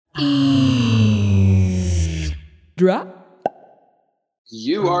Drop.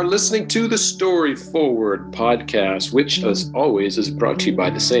 You are listening to the Story Forward podcast, which, as always, is brought to you by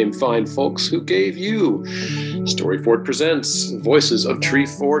the same fine folks who gave you Story Forward Presents Voices of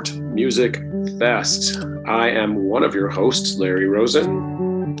Treefort Music Fest. I am one of your hosts, Larry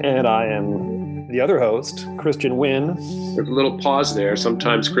Rosen. And I am the other host, Christian Wynn. There's a little pause there.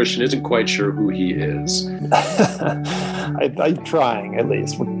 Sometimes Christian isn't quite sure who he is. I'm trying, at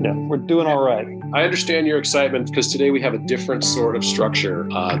least. We're doing all right. I understand your excitement because today we have a different sort of structure.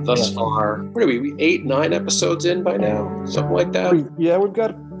 Thus far, what are we 8, 9 episodes in by now? Something like that? We've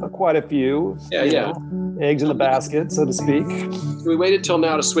got quite a few. Yeah. Eggs in the basket, so to speak. We waited till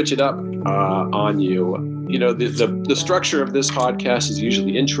now to switch it up on you. You know, the structure of this podcast is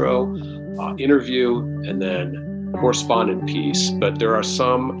usually intro, interview, and then correspondent piece, but there are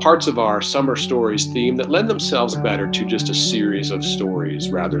some parts of our summer stories theme that lend themselves better to just a series of stories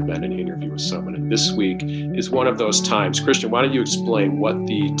rather than an interview with someone. And this week is one of those times. Christian, why don't you explain what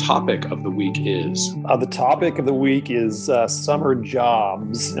the topic of the week is? The topic of the week is summer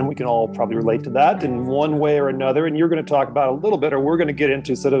jobs, and we can all probably relate to that in one way or another. And you're going to talk about a little bit, or we're going to get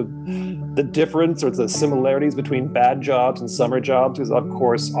into sort of the difference or the similarities between bad jobs and summer jobs, because of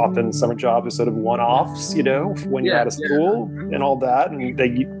course often summer jobs are sort of one-offs, when you're out of school and all that. And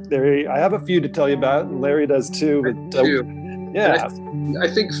I have a few to tell you about, and Larry does too. I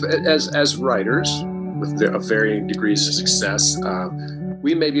think as writers with varying degrees of success,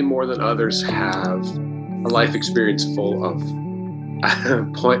 we maybe more than others have a life experience full of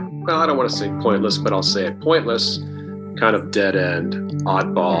I don't want to say pointless, but I'll say it, pointless, kind of dead-end,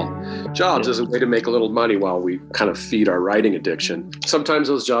 oddball jobs as a way to make a little money while we kind of feed our writing addiction. Sometimes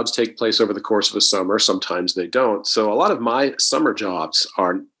those jobs take place over the course of a summer, sometimes they don't. So a lot of my summer jobs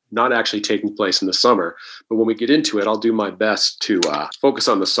are not actually taking place in the summer, but when we get into it, I'll do my best to focus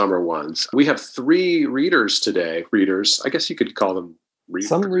on the summer ones. We have 3 readers today. I guess you could call them readers.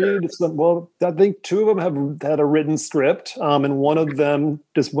 Some read. Well, I think 2 of them have had a written script, and one of them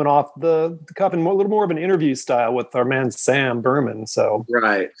just went off the cuff in a little more of an interview style with our man Sam Berman. So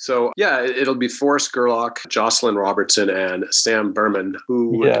right. So yeah, it'll be Forrest Gerlach, Jocelyn Robertson, and Sam Berman.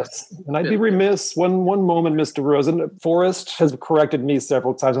 Yes, and I'd be remiss one moment, Mr. Rosen. Forrest has corrected me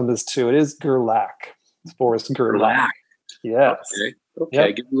several times on this too. It is Gerlach. It's Forrest Gerlach. Yes. Okay.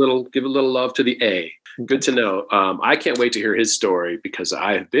 Yep. Give a little love to the A. Good to know. I can't wait to hear his story because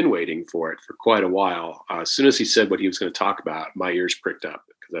I have been waiting for it for quite a while. As soon as he said what he was going to talk about, my ears pricked up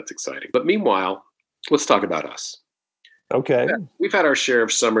because that's exciting. But meanwhile, let's talk about us. Okay. We've had our share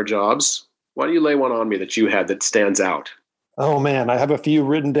of summer jobs. Why don't you lay one on me that you had that stands out? Oh, man, I have a few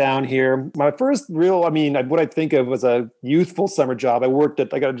written down here. My first what I think of was a youthful summer job. I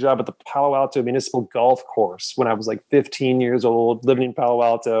got a job at the Palo Alto Municipal Golf Course when I was like 15 years old, living in Palo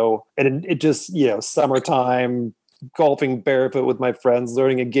Alto. And it just, summertime, golfing barefoot with my friends,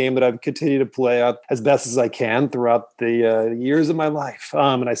 learning a game that I've continued to play as best as I can throughout the years of my life.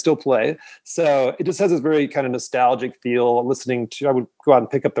 And I still play. So it just has this very kind of nostalgic feel. I would go out and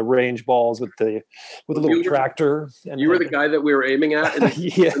pick up the range balls with a little tractor. And you were the guy that we were aiming at in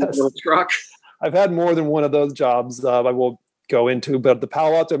yes. In the little truck? I've had more than one of those jobs. I won't go into, but the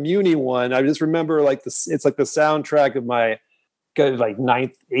Palo Alto Muni one, I just remember it's like the soundtrack of my like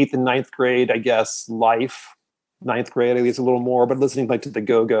 8th and 9th grade, I guess, life. 9th grade, at least a little more, but listening like to the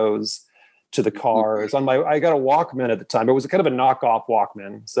Go-Go's, to the Cars. I got a Walkman at the time. It was kind of a knockoff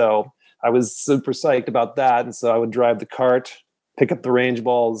Walkman. So I was super psyched about that. And so I would drive the cart, pick up the range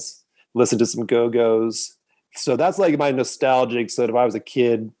balls, listen to some Go-Go's. So that's like my nostalgic sort of, I was a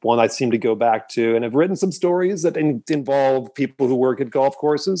kid, one I seem to go back to. And I've written some stories that involve people who work at golf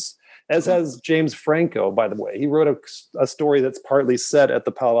courses, as has James Franco, by the way. He wrote a story that's partly set at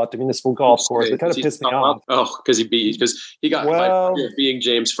the Palo Alto Municipal Golf Course. It kind of pissed me off. Oh, because he got being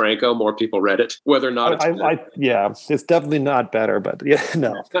James Franco, more people read it. Whether or not it's definitely not better. But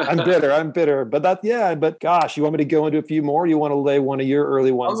no, I'm bitter. But gosh, you want me to go into a few more? You want to lay one of your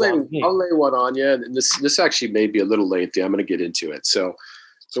early ones on me? I'll lay one on you. And this actually may be a little lengthy. I'm going to get into it. So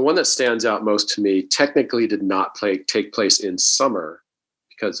the one that stands out most to me technically did not take place in summer,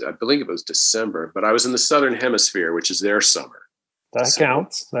 because I believe it was December, but I was in the Southern Hemisphere, which is their summer. That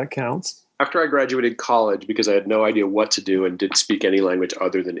counts. After I graduated college, because I had no idea what to do and didn't speak any language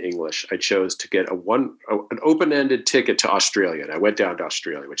other than English, I chose to get an open-ended ticket to Australia. And I went down to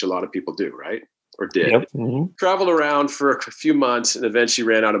Australia, which a lot of people do, right? Or did. Yep. Mm-hmm. Traveled around for a few months and eventually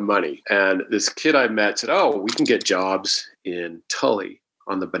ran out of money. And this kid I met said, we can get jobs in Tully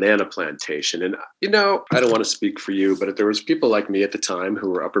on the banana plantation. And, I don't want to speak for you, but there was people like me at the time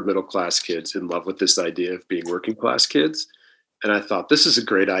who were upper middle class kids in love with this idea of being working class kids. And I thought, this is a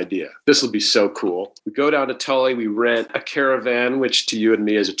great idea. This will be so cool. We go down to Tully. We rent a caravan, which to you and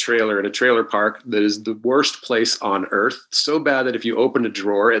me is a trailer in a trailer park that is the worst place on earth. So bad that if you opened a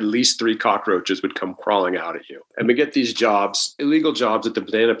drawer, at least 3 cockroaches would come crawling out at you. And we get these jobs, illegal jobs at the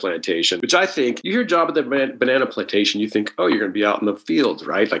banana plantation, which I think, you hear job at the banana plantation, you think, oh, you're going to be out in the field,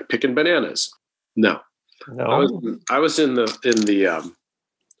 right? Like picking bananas. No. I was in the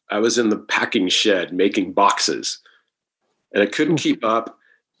packing shed making boxes. And I couldn't keep up.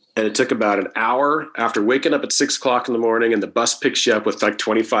 And it took about an hour after waking up at 6 o'clock in the morning, and the bus picks you up with like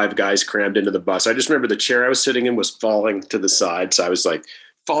 25 guys crammed into the bus. I just remember the chair I was sitting in was falling to the side. So I was like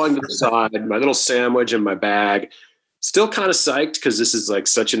falling to the side, my little sandwich in my bag, still kind of psyched because this is like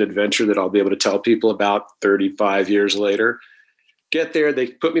such an adventure that I'll be able to tell people about 35 years later. Get there, they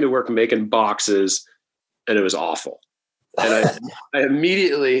put me to work making boxes, and it was awful. And I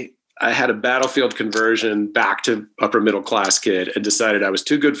immediately... I had a battlefield conversion back to upper middle class kid and decided I was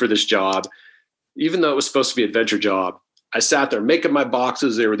too good for this job. Even though it was supposed to be an adventure job, I sat there making my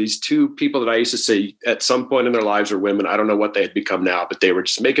boxes. There were these 2 people that I used to say at some point in their lives were women. I don't know what they had become now, but they were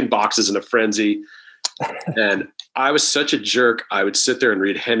just making boxes in a frenzy. And I was such a jerk. I would sit there and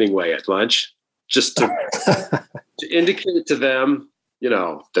read Hemingway at lunch just to indicate to them, you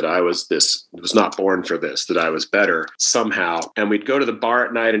know, that I was not born for this, that I was better somehow. And we'd go to the bar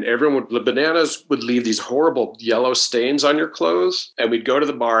at night, and the bananas would leave these horrible yellow stains on your clothes. And we'd go to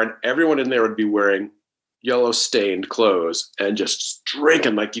the bar, and everyone in there would be wearing yellow stained clothes and just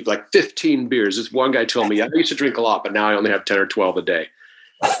drinking like 15 beers. This one guy told me, I used to drink a lot, but now I only have 10 or 12 a day.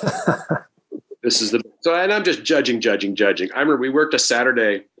 And I'm just judging. I remember we worked a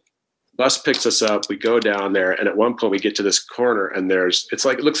Saturday. Bus picks us up. We go down there, and at one point we get to this corner, and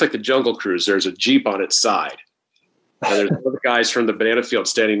it looks like the Jungle Cruise. There's a Jeep on its side, and there's one of the guys from the banana field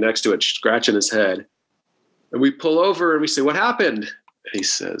standing next to it, scratching his head. And we pull over and we say, "What happened?" And he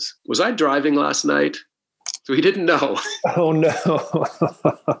says, "Was I driving last night?" So he didn't know. Oh no!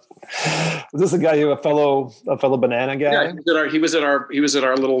 Was this a guy a fellow banana guy? Yeah, he was at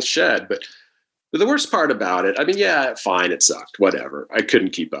our little shed, but the worst part about it, I mean, yeah, fine, it sucked, whatever. I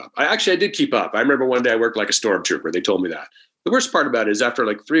couldn't keep up. I did keep up. I remember one day I worked like a stormtrooper. They told me that. The worst part about it is after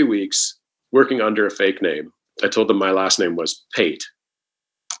like 3 weeks working under a fake name, I told them my last name was Pate.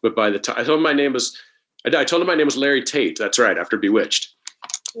 But by the time I told them my name was Larry Tate. That's right, after Bewitched.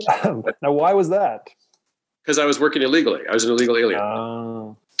 Now, why was that? Because I was working illegally. I was an illegal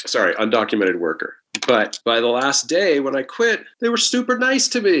alien. Sorry, undocumented worker. But by the last day when I quit, they were super nice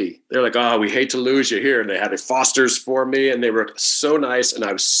to me. They're like, "Oh, we hate to lose you here." And they had Fosters for me, and they were so nice. And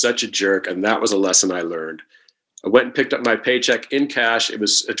I was such a jerk. And that was a lesson I learned. I went and picked up my paycheck in cash. It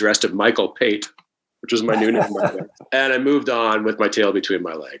was addressed to Michael Pate, which was my new name. And I moved on with my tail between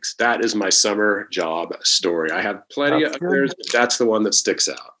my legs. That is my summer job story. I have plenty of others, but that's the one that sticks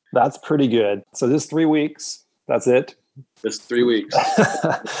out. That's pretty good. So this 3 weeks, that's it? Just 3 weeks.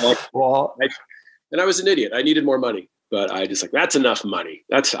 And I was an idiot. I needed more money, but I just that's enough money.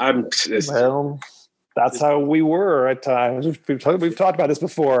 That's how we were at times. We've talked about this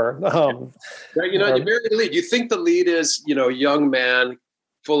before. You marry the lead. You think the lead is, young man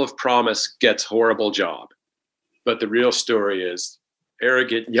full of promise gets horrible job. But the real story is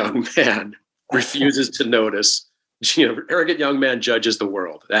arrogant young man refuses to notice. Arrogant young man judges the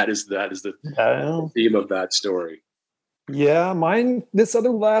world. That is the theme of that story. Yeah, mine. This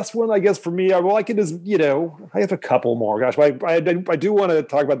other last one, I guess for me, I like it as I have a couple more. Gosh, I do want to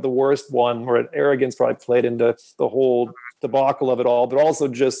talk about the worst one, where arrogance probably played into the whole debacle of it all, but also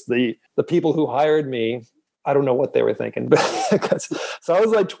just the people who hired me. I don't know what they were thinking, but so I was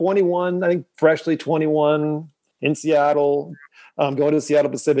like 21, I think freshly 21 in Seattle, going to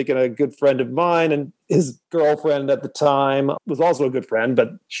Seattle Pacific, and a good friend of mine and his girlfriend at the time was also a good friend,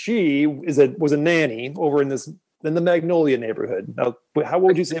 but she was a nanny over in the Magnolia neighborhood. Now, what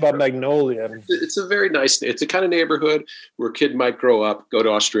would you say about Magnolia? It's a kind of neighborhood where a kid might grow up, go to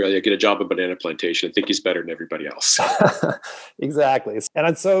Australia, get a job at a banana plantation, and think he's better than everybody else. Exactly.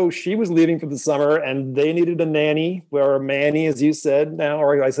 And so she was leaving for the summer, and they needed a nanny, or a manny, as you said now,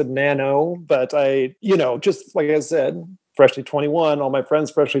 or I said nano. But just like I said, freshly 21, all my friends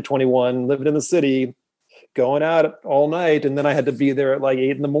freshly 21, living in the city, going out all night. And then I had to be there at like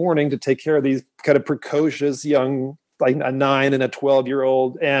 8 a.m. to take care of these kind of precocious young, like a 9 and a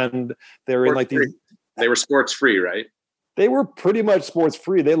 12-year-old. And they're in like these. They were sports free, right? They were pretty much sports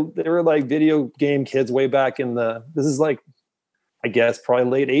free. They were like video game kids way back this is like, I guess,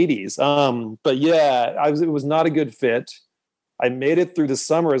 probably late 80s. But yeah, it was not a good fit. I made it through the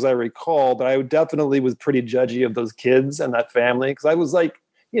summer, as I recall, but I definitely was pretty judgy of those kids and that family. Cause I was like,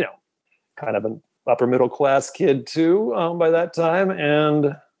 kind of upper middle class kid too by that time,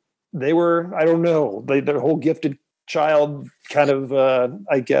 and they were, I don't know, their whole gifted child kind of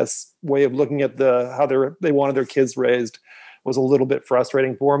I guess way of looking at how they wanted their kids raised was a little bit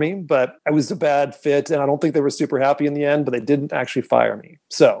frustrating for me. But I was a bad fit, and I don't think they were super happy in the end. But they didn't actually fire me,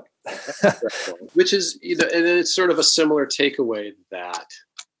 so. Which is, and it's sort of a similar takeaway that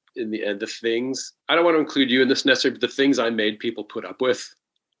in the end of things, I don't want to include you in this necessarily, but the things I made people put up with,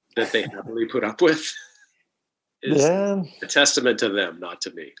 that they happily put up with, is a testament to them, not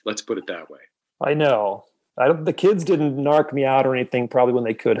to me. Let's put it that way. I know. The kids didn't narc me out or anything, probably when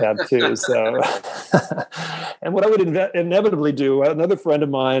they could have too. So, and what I would inevitably do, another friend of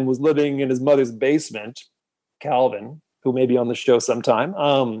mine was living in his mother's basement, Calvin, who may be on the show sometime.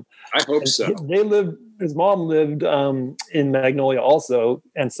 I hope so. His mom lived in Magnolia also.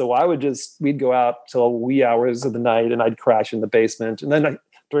 And so we'd go out till wee hours of the night and I'd crash in the basement. And then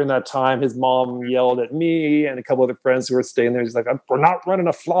during that time, his mom yelled at me and a couple other friends who were staying there. She's like, we're not running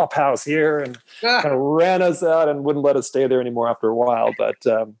a flop house here. And kind of ran us out and wouldn't let us stay there anymore after a while. But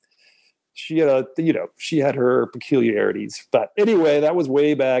she had her peculiarities. But anyway, that was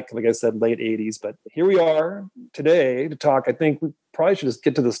way back, like I said, late 80s. But here we are today to talk. I think we probably should just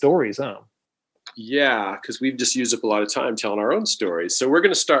get to the stories, huh? Yeah, because we've just used up a lot of time telling our own stories. So we're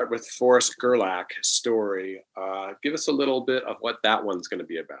going to start with Forrest Gerlach's story. Give us a little bit of what that one's going to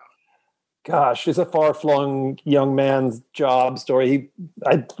be about. Gosh, it's a far-flung young man's job story.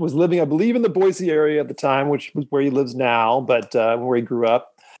 I was living, I believe, in the Boise area at the time, which was where he lives now, but where he grew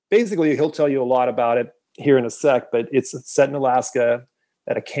up. Basically, he'll tell you a lot about it here in a sec, but it's set in Alaska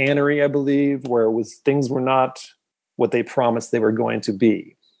at a cannery, I believe, where things were not what they promised they were going to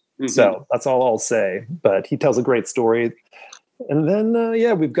be. Mm-hmm. So that's all I'll say. But he tells a great story. And then,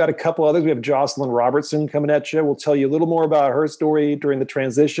 we've got a couple others. We have Jocelyn Robertson coming at you. We'll tell you a little more about her story during the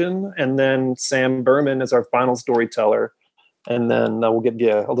transition. And then Sam Berman is our final storyteller. And then we'll give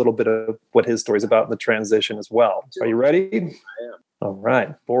you a little bit of what his story's about in the transition as well. Are you ready? I am. All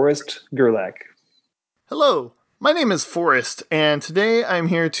right. Forrest Gerlach. Hello. My name is Forrest, and today I'm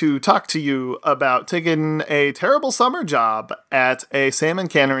here to talk to you about taking a terrible summer job at a salmon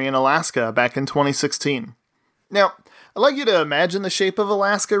cannery in Alaska back in 2016. Now, I'd like you to imagine the shape of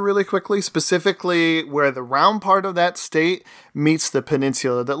Alaska really quickly, specifically where the round part of that state meets the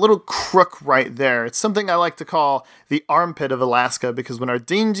peninsula, that little crook right there. It's something I like to call the armpit of Alaska, because when our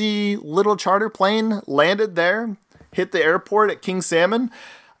dingy little charter plane landed there, hit the airport at King Salmon,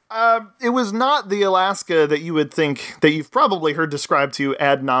 it was not the Alaska that you would think, that you've probably heard described to you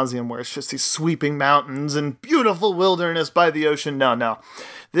ad nauseum, where it's just these sweeping mountains and beautiful wilderness by the ocean. No.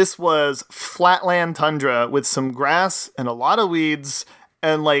 This was flatland tundra with some grass and a lot of weeds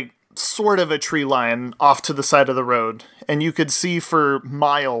and sort of a tree line off to the side of the road. And you could see for a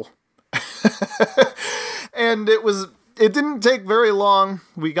mile. And it didn't take very long.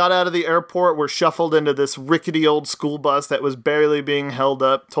 We got out of the airport, were shuffled into this rickety old school bus that was barely being held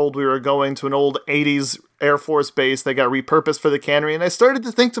up, told we were going to an old 80s Air Force base that got repurposed for the cannery, and I started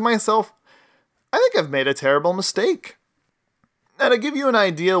to think to myself, I think I've made a terrible mistake. Now, to give you an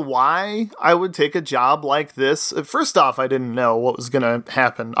idea why I would take a job like this, first off, I didn't know what was going to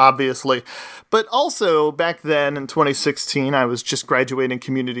happen, obviously. But also, back then in 2016, I was just graduating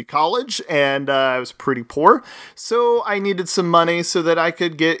community college, and I was pretty poor. So I needed some money so that I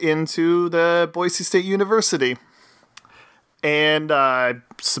could get into the Boise State University. And I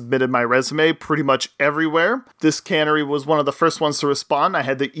submitted my resume pretty much everywhere. This cannery was one of the first ones to respond. I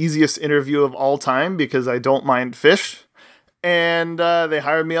had the easiest interview of all time because I don't mind fish. And they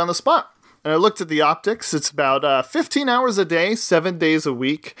hired me on the spot. And I looked at the optics. It's about 15 hours a day, 7 days a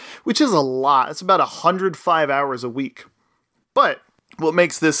week, which is a lot. It's about 105 hours a week. But what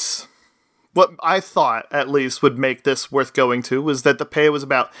I thought at least would make this worth going to was that the pay was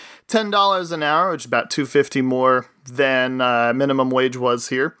about $10 an hour, which is about $2.50 more than minimum wage was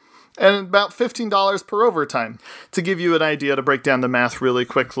here. And about $15 per overtime. To give you an idea, to break down the math really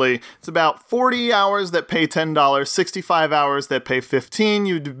quickly, it's about 40 hours that pay $10, 65 hours that pay $15.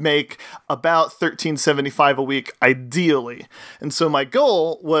 You'd make about $13.75 a week, ideally. And so my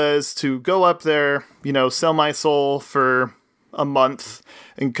goal was to go up there, sell my soul for a month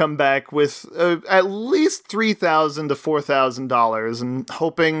and come back with at least $3,000 to $4,000 and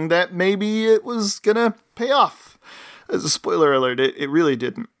hoping that maybe it was going to pay off. As a spoiler alert, it really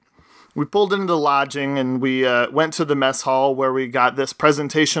didn't. We pulled into the lodging and we went to the mess hall where we got this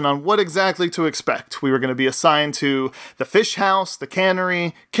presentation on what exactly to expect. We were going to be assigned to the fish house, the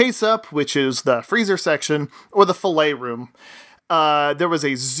cannery, case up, which is the freezer section, or the fillet room. there was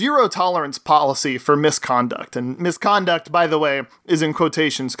a zero tolerance policy for misconduct. And misconduct, by the way, is in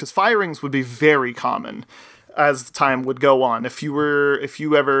quotations because firings would be very common as time would go on. If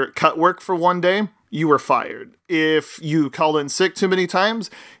you ever cut work for one day, you were fired. If you called in sick too many times,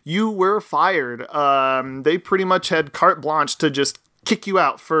 you were fired. They pretty much had carte blanche to just kick you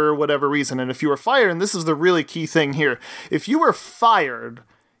out for whatever reason. And if you were fired, and this is the really key thing here, if you were fired,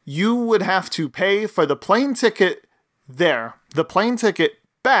 you would have to pay for the plane ticket there, the plane ticket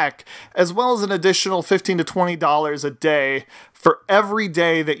back, as well as an additional $15 to $20 a day for every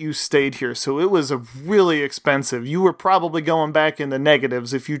day that you stayed here. So it was really expensive. You were probably going back in the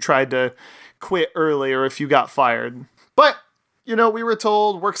negatives if you tried to quit early or if you got fired. But, we were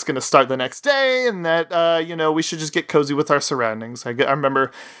told work's going to start the next day and that, we should just get cozy with our surroundings. I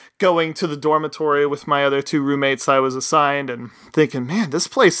remember going to the dormitory with my other 2 roommates I was assigned and thinking, man, this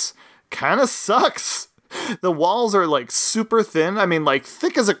place kind of sucks. The walls are super thin. I mean,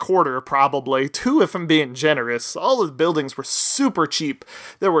 thick as a quarter, probably. 2 if I'm being generous. All the buildings were super cheap.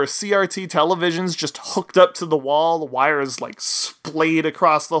 There were CRT televisions just hooked up to the wall. The wires splayed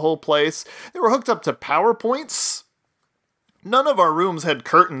across the whole place. They were hooked up to PowerPoints. None of our rooms had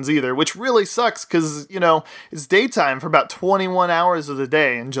curtains either, which really sucks because, it's daytime for about 21 hours of the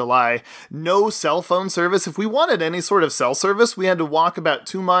day in July. No cell phone service. If we wanted any sort of cell service, we had to walk about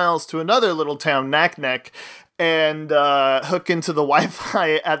 2 miles to another little town, Naknek, and hook into the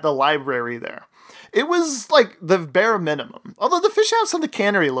Wi-Fi at the library there. It was the bare minimum. Although the fish house and the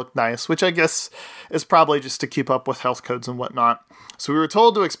cannery looked nice, which I guess is probably just to keep up with health codes and whatnot. So we were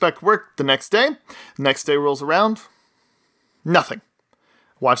told to expect work the next day. The next day rolls around. Nothing.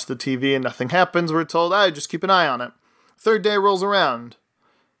 Watch the TV and nothing happens. We're told, just keep an eye on it. 3rd day rolls around.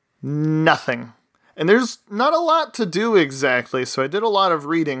 Nothing. And there's not a lot to do exactly, so I did a lot of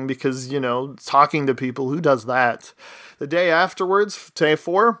reading because, talking to people, who does that? The day afterwards, day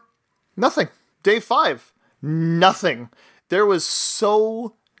 4, nothing. Day 5, nothing. There was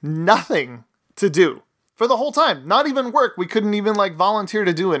so nothing to do for the whole time. Not even work. We couldn't even volunteer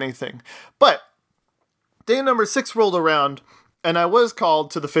to do anything. But day number 6 rolled around, and I was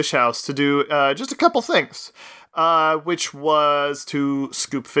called to the fish house to do just a couple things, which was to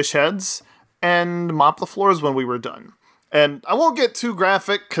scoop fish heads and mop the floors when we were done. And I won't get too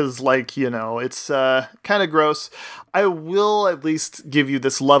graphic because, it's kind of gross. I will at least give you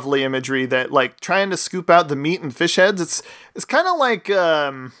this lovely imagery that, trying to scoop out the meat and fish heads, it's kind of like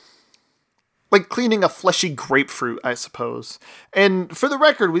cleaning a fleshy grapefruit, I suppose. And for the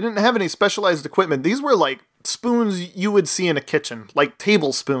record, we didn't have any specialized equipment. These were spoons you would see in a kitchen,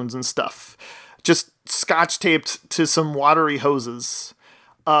 tablespoons and stuff. Just scotch taped to some watery hoses.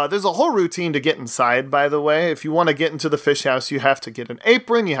 There's a whole routine to get inside, by the way. If you want to get into the fish house, you have to get an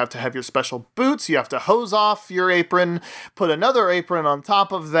apron, you have to have your special boots, you have to hose off your apron, put another apron on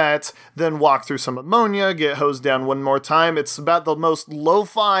top of that, then walk through some ammonia, get hosed down one more time. It's about the most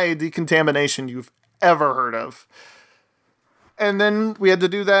lo-fi decontamination you've ever heard of. And then we had to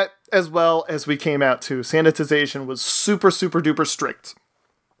do that as well as we came out too. Sanitization was super, super duper strict.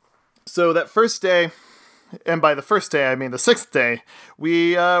 So that first day, and by the first day, I mean the 6th day,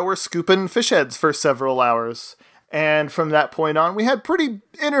 we were scooping fish heads for several hours. And from that point on, we had pretty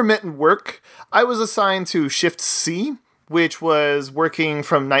intermittent work. I was assigned to Shift C, which was working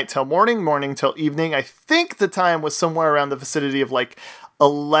from night till morning, morning till evening. I think the time was somewhere around the vicinity of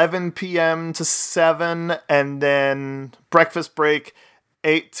 11 p.m. to 7, and then breakfast break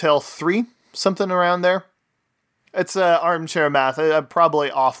 8 till 3, something around there. It's armchair math. I'm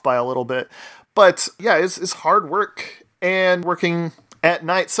probably off by a little bit. But yeah, it's hard work and working at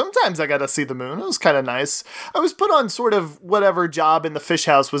night. Sometimes I got to see the moon. It was kind of nice. I was put on sort of whatever job in the fish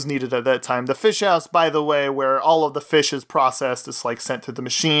house was needed at that time. The fish house, by the way, where all of the fish is processed, is sent to the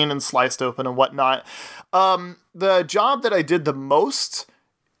machine and sliced open and whatnot. The job that I did the most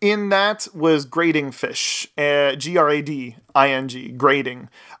in that was grading fish, grading, grading.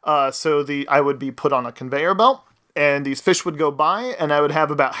 So I would be put on a conveyor belt. And these fish would go by, and I would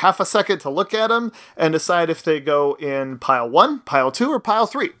have about half a second to look at them and decide if they go in pile 1, pile 2, or pile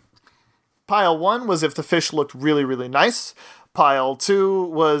 3. Pile 1 was if the fish looked really, really nice. Pile 2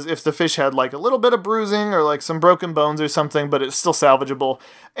 was if the fish had a little bit of bruising or some broken bones or something, but it's still salvageable.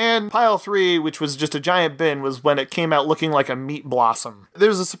 And pile 3, which was just a giant bin, was when it came out looking like a meat blossom.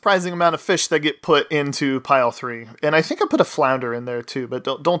 There's a surprising amount of fish that get put into pile 3. And I think I put a flounder in there too, but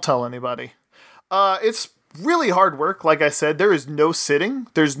don't tell anybody. It's really hard work. Like I said, there is no sitting.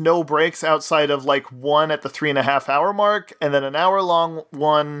 There's no breaks outside of one at the 3.5 hour mark, and then an hour long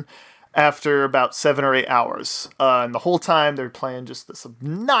one after about 7 or 8 hours. And the whole time they're playing just this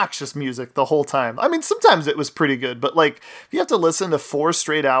obnoxious music the whole time. I mean, sometimes it was pretty good, but like if you have to listen to 4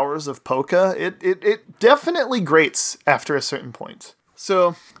 straight hours of polka, it definitely grates after a certain point.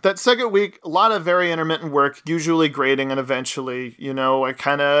 So that second week, a lot of very intermittent work, usually grading, and eventually, I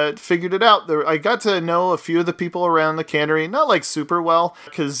kind of figured it out. I got to know a few of the people around the cannery, not like super well,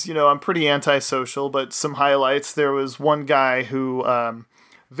 because, I'm pretty antisocial, but some highlights. There was one guy who,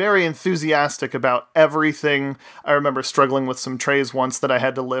 very enthusiastic about everything. I remember struggling with some trays once that I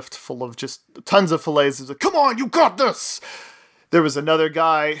had to lift full of just tons of fillets. He was like, "Come on, you got this!" There was another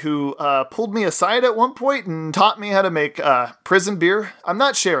guy who pulled me aside at one point and taught me how to make prison beer. I'm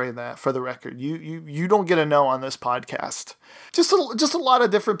not sharing that, for the record. You don't get a no on this podcast. Just a lot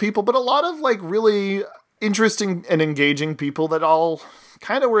of different people, but a lot of like really interesting and engaging people that all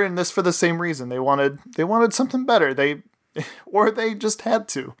kind of were in this for the same reason. They wanted something better. They just had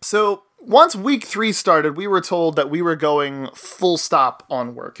to. So once week 3 started, we were told that we were going full stop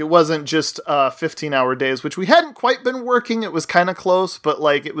on work. It wasn't just 15-hour days, which we hadn't quite been working. It was kind of close, but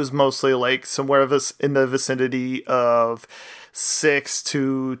like it was mostly like somewhere of us in the vicinity of 6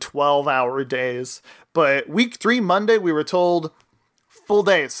 to 12-hour days. But week 3, Monday, we were told full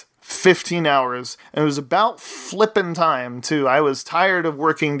days, 15 hours. And it was about flipping time, too. I was tired of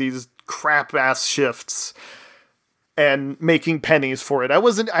working these crap-ass shifts and making pennies for it.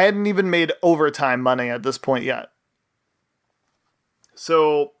 I hadn't even made overtime money at this point yet.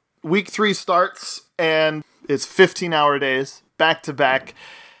 So week 3 starts and it's 15-hour days, back to back.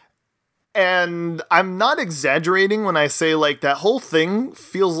 And I'm not exaggerating when I say like that whole thing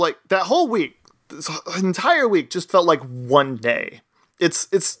feels like that whole week, this entire week just felt like one day. It's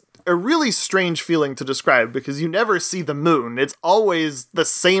a really strange feeling to describe because you never see the moon. It's always the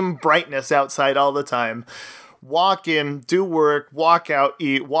same brightness outside all the time. Walk in, do work, walk out,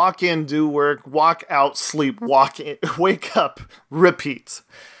 eat, walk in, do work, walk out, sleep, walk in, wake up, repeat.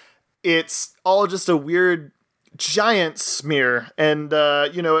 It's all just a weird giant smear. And,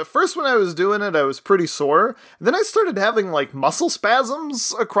 at first when I was doing it, I was pretty sore. Then I started having like muscle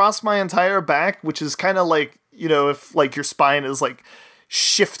spasms across my entire back, which is kind of like, if like your spine is like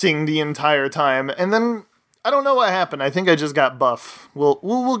shifting the entire time. And then I don't know what happened. I think I just got buff.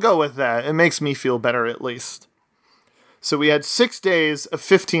 We'll go with that. It makes me feel better at least. So we had 6 days of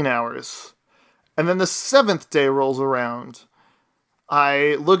 15 hours. And then the 7th day rolls around.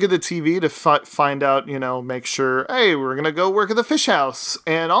 I look at the TV to find out, make sure, hey, we're going to go work at the fish house.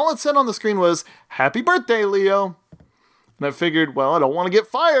 And all it said on the screen was, "Happy birthday, Leo." And I figured, well, I don't want to get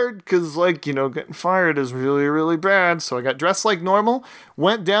fired because, getting fired is really, really bad. So I got dressed like normal,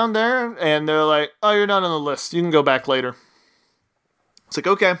 went down there, and they're like, "Oh, you're not on the list. You can go back later." It's like,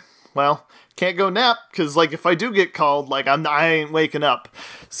 okay, well, can't go nap because, if I do get called, I ain't waking up.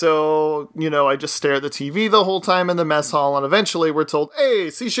 So, I just stare at the TV the whole time in the mess hall, and eventually we're told, "Hey,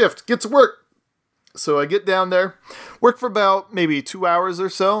 C-shift, get to work." So I get down there, work for about maybe 2 hours or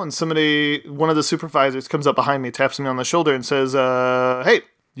so, and one of the supervisors comes up behind me, taps me on the shoulder, and says, "Hey,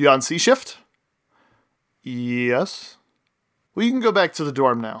 you on C-shift?" "Yes." "Well, you can go back to the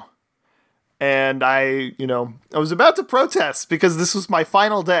dorm now." And I was about to protest because this was my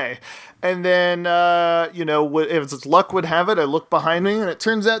final day. And then, if luck would have it, I look behind me, and it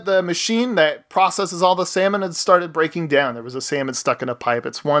turns out the machine that processes all the salmon had started breaking down. There was a salmon stuck in a pipe.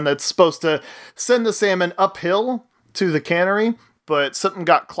 It's one that's supposed to send the salmon uphill to the cannery, but something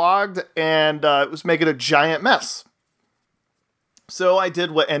got clogged, and it was making a giant mess. So I did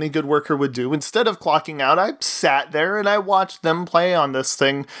what any good worker would do. Instead of clocking out, I sat there and I watched them play on this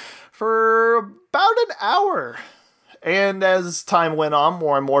thing for about an hour. And as time went on,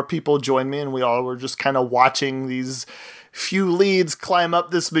 more and more people joined me, and we all were just kind of watching these few leads climb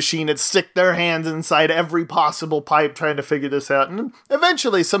up this machine and stick their hands inside every possible pipe trying to figure this out. And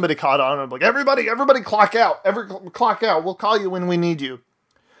eventually somebody caught on and like, everybody clock out. Clock out. We'll call you when we need you.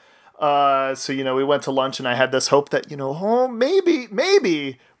 So we went to lunch, and I had this hope that,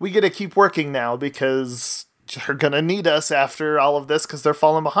 maybe we get to keep working now because they're going to need us after all of this because they're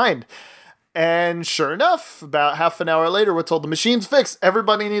falling behind. And sure enough, about half an hour later, we're told the machine's fixed.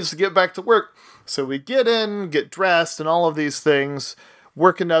 Everybody needs to get back to work. So we get in, get dressed, and all of these things,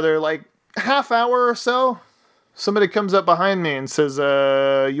 work another half hour or so. Somebody comes up behind me and says,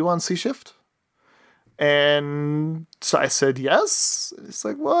 "You on C-shift?" And so I said, yes. It's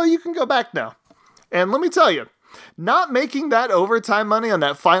like, well, you can go back now. And let me tell you, Not making that overtime money on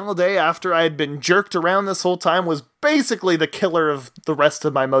that final day after I had been jerked around this whole time was basically the killer of the rest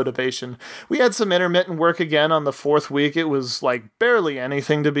of my motivation. We had some intermittent work again on the 4th week. It was like barely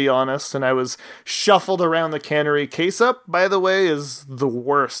anything, to be honest, and I was shuffled around the cannery. Case up, by the way, is the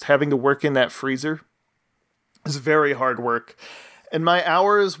worst. Having to work in that freezer is very hard work. And my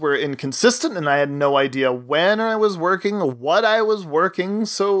hours were inconsistent, and I had no idea when I was working, what I was working.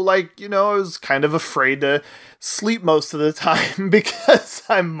 So, like, I was kind of afraid to sleep most of the time because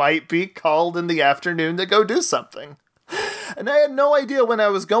I might be called in the afternoon to go do something. And I had no idea when I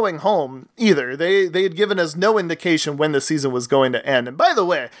was going home either. They had given us no indication when the season was going to end. And by the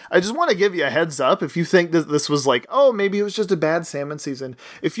way, I just want to give you a heads up if you think that this was like, oh, maybe it was just a bad salmon season.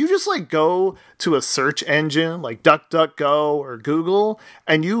 If you just like go to a search engine like DuckDuckGo or Google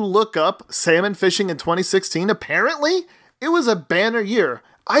and you look up salmon fishing in 2016, apparently it was a banner year.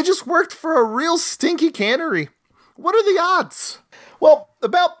 I just worked for a real stinky cannery. What are the odds? Well,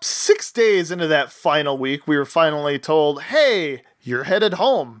 about 6 days into that final week, we were finally told, hey, you're headed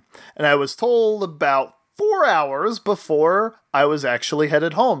home. And I was told about 4 hours before I was actually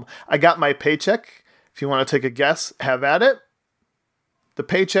headed home. I got my paycheck. If you want to take a guess, have at it. The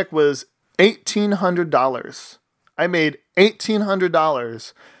paycheck was $1,800. I made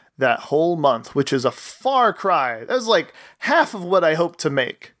 $1,800 that whole month, which is a far cry. That was like half of what I hoped to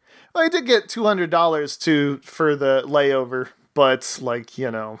make. I did get $200 for the layover, but like,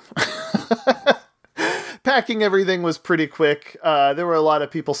 packing everything was pretty quick. There were a lot of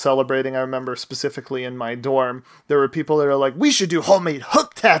people celebrating. I remember specifically in my dorm, there were people that are like, we should do homemade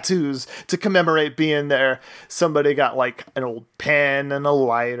hook tattoos to commemorate being there. Somebody got like an old pen and a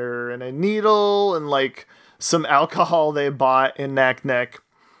lighter and a needle and like some alcohol they bought in Naknek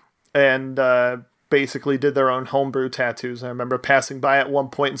and basically did their own homebrew tattoos. I remember passing by at one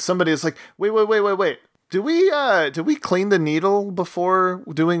point and somebody is like, wait. Do we clean the needle before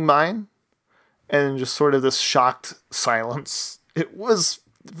doing mine? And just sort of this shocked silence. It was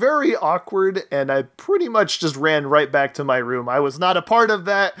very awkward, and I pretty much just ran right back to my room. I was not a part of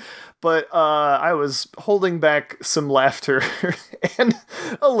that, but I was holding back some laughter and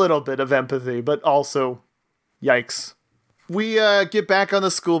a little bit of empathy, but also, yikes. We get back on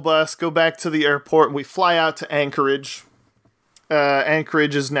the school bus, go back to the airport, and we fly out to Anchorage.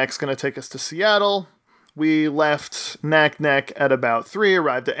 Anchorage is next going to take us to Seattle. We left Naknek at about 3,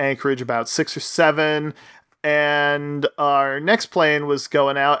 arrived at Anchorage about 6 or 7, and our next plane was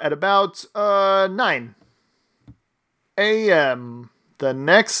going out at about 9 a.m. the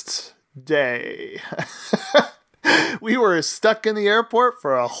next day. We were stuck in the airport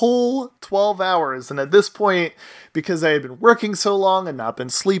for a whole 12 hours, and at this point, because I had been working so long and not been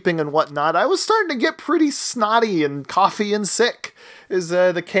sleeping and whatnot, I was starting to get pretty snotty and coughy and sick, is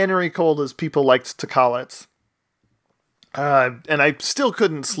the cannery cold, as people liked to call it. And I still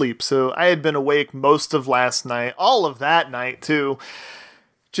couldn't sleep, so I had been awake most of last night, all of that night too,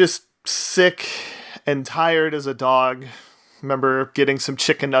 just sick and tired as a dog. Remember getting some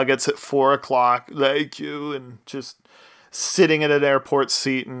chicken nuggets at 4 o'clock, thank you, and just sitting in an airport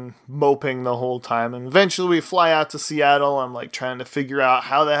seat and moping the whole time. And eventually we fly out to Seattle. I'm like trying to figure out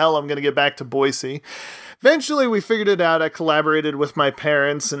how the hell I'm going to get back to Boise. Eventually we figured it out. I collaborated with my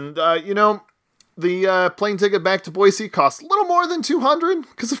parents, and the plane ticket back to Boise cost a little more than $200,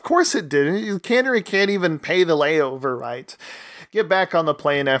 because of course it did. The cannery can't even pay the layover, right? Get back on the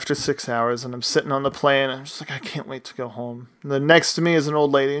plane after 6 hours, and I'm sitting on the plane, and I'm just like, I can't wait to go home. And then next to me is an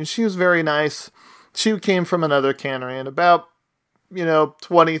old lady, and she was very nice. She came from another cannery, and about,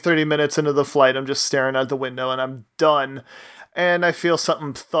 20, 30 minutes into the flight, I'm just staring out the window, and I'm done. And I feel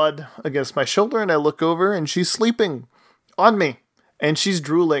something thud against my shoulder, and I look over, and she's sleeping on me, and she's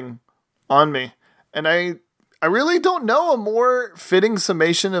drooling on me. And I really don't know a more fitting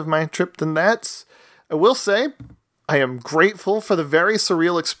summation of my trip than that. I will say, I am grateful for the very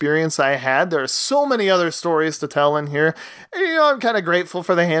surreal experience I had. There are so many other stories to tell in here. And, I'm kind of grateful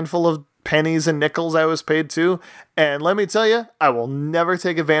for the handful of pennies and nickels I was paid too. And let me tell you, I will never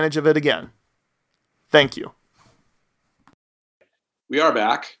take advantage of it again. Thank you. We are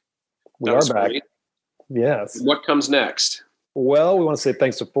back. We are back. Great. Yes. What comes next? Well, we want to say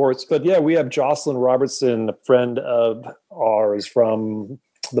thanks to Forts, but yeah, we have Jocelyn Robertson, a friend of ours from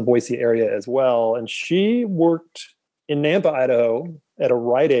the Boise area as well. And she worked in Nampa, Idaho at a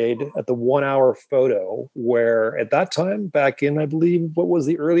Rite Aid at the 1 hour photo, where at that time, back in, I believe, what was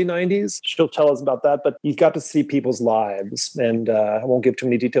the early 90s? She'll tell us about that, but you got to see people's lives. And I won't give too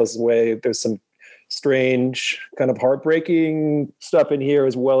many details away. There's some strange, kind of heartbreaking stuff in here,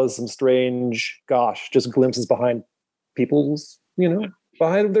 as well as some strange, just glimpses behind people's,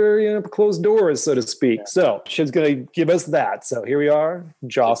 behind their closed doors, so to speak. So she's going to give us that. So here we are,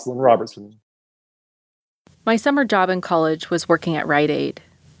 Jocelyn Robertson. My summer job in college was working at Rite Aid.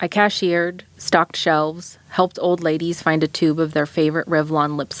 I cashiered, stocked shelves, helped old ladies find a tube of their favorite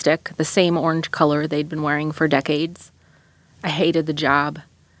Revlon lipstick, the same orange color they'd been wearing for decades. I hated the job.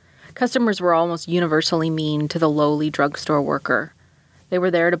 Customers were almost universally mean to the lowly drugstore worker. They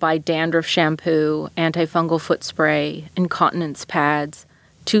were there to buy dandruff shampoo, antifungal foot spray, incontinence pads,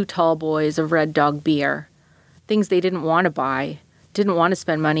 2 tall boys of Red Dog beer. Things they didn't want to buy, didn't want to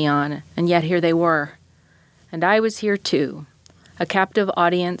spend money on, and yet here they were. And I was here too, a captive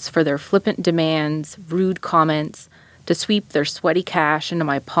audience for their flippant demands, rude comments, to sweep their sweaty cash into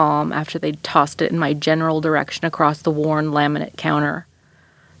my palm after they'd tossed it in my general direction across the worn laminate counter.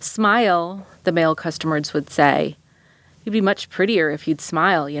 "Smile," the male customers would say. "You'd be much prettier if you'd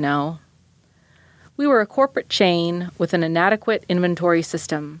smile, you know." We were a corporate chain with an inadequate inventory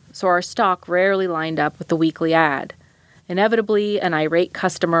system, so our stock rarely lined up with the weekly ad. Inevitably, an irate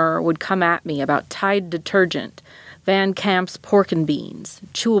customer would come at me about Tide detergent, Van Camp's pork and beans,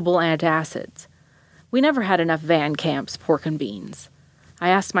 chewable antacids. We never had enough Van Camp's pork and beans. I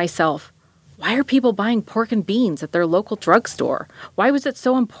asked myself, why are people buying pork and beans at their local drugstore? Why was it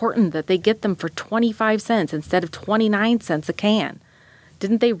so important that they get them for 25 cents instead of 29 cents a can?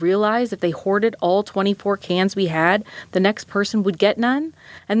 Didn't they realize if they hoarded all 24 cans we had, the next person would get none?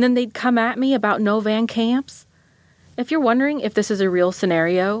 And then they'd come at me about no Van Camps? If you're wondering if this is a real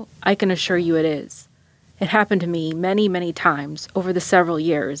scenario, I can assure you it is. It happened to me many, many times over the several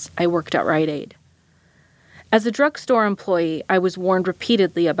years I worked at Rite Aid. As a drugstore employee, I was warned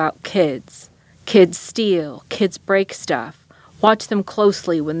repeatedly about kids. Kids steal, kids break stuff. Watch them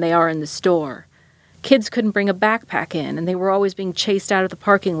closely when they are in the store. Kids couldn't bring a backpack in, and they were always being chased out of the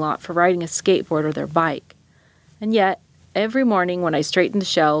parking lot for riding a skateboard or their bike. And yet, every morning when I straightened the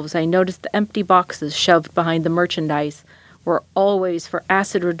shelves, I noticed the empty boxes shoved behind the merchandise were always for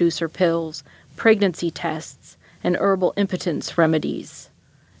acid reducer pills, pregnancy tests, and herbal impotence remedies.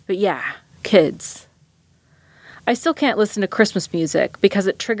 But yeah, kids. I still can't listen to Christmas music because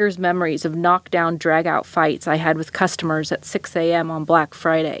it triggers memories of knockdown, drag-out fights I had with customers at 6 a.m. on Black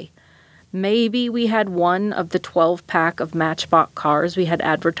Friday. Maybe we had one of the 12-pack of Matchbox cars we had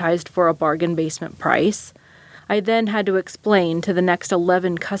advertised for a bargain basement price. I then had to explain to the next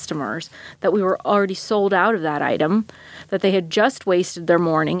 11 customers that we were already sold out of that item, that they had just wasted their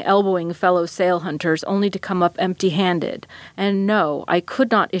morning elbowing fellow sale hunters only to come up empty-handed. And no, I could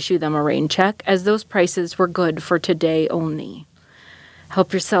not issue them a rain check, as those prices were good for today only.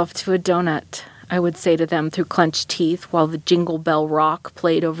 "Help yourself to a donut," I would say to them through clenched teeth while the Jingle Bell Rock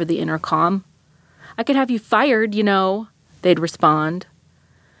played over the intercom. "I could have you fired, you know," they'd respond.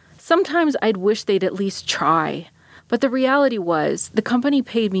 Sometimes I'd wish they'd at least try, but the reality was the company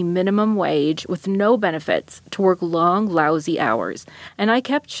paid me minimum wage with no benefits to work long, lousy hours, and I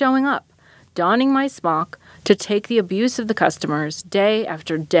kept showing up, donning my smock to take the abuse of the customers day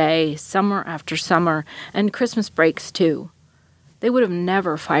after day, summer after summer, and Christmas breaks too. They would have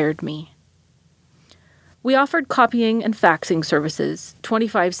never fired me. We offered copying and faxing services,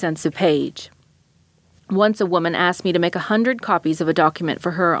 25 cents a page. Once a woman asked me to make 100 copies of a document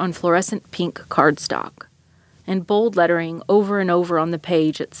for her on fluorescent pink cardstock. In bold lettering over and over on the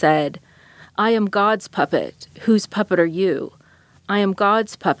page it said, "I am God's puppet. Whose puppet are you? I am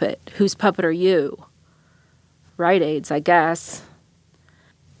God's puppet. Whose puppet are you?" Rite Aids, I guess.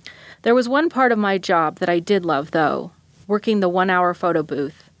 There was one part of my job that I did love, though, working the 1-hour photo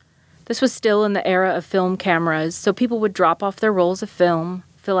booth. This was still in the era of film cameras, so people would drop off their rolls of film,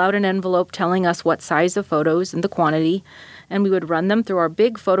 fill out an envelope telling us what size of photos and the quantity, and we would run them through our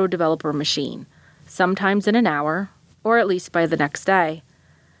big photo developer machine, sometimes in an hour, or at least by the next day.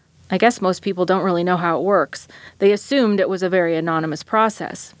 I guess most people don't really know how it works. They assumed it was a very anonymous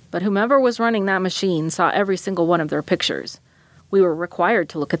process, but whomever was running that machine saw every single one of their pictures. We were required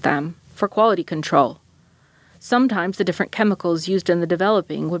to look at them, for quality control. Sometimes the different chemicals used in the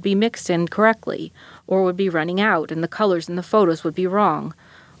developing would be mixed incorrectly, or would be running out and the colors in the photos would be wrong.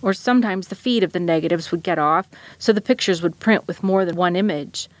 Or sometimes the feed of the negatives would get off, so the pictures would print with more than one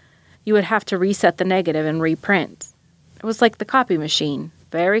image. You would have to reset the negative and reprint. It was like the copy machine,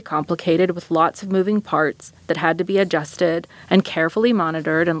 very complicated with lots of moving parts that had to be adjusted and carefully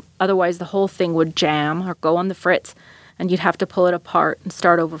monitored, and otherwise the whole thing would jam or go on the fritz, and you'd have to pull it apart and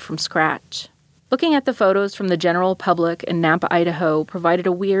start over from scratch. Looking at the photos from the general public in Nampa, Idaho, provided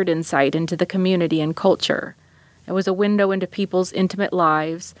a weird insight into the community and culture. It was a window into people's intimate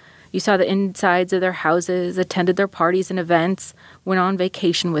lives. You saw the insides of their houses, attended their parties and events, went on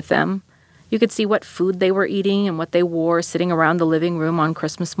vacation with them. You could see what food they were eating and what they wore sitting around the living room on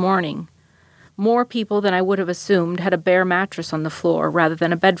Christmas morning. More people than I would have assumed had a bare mattress on the floor rather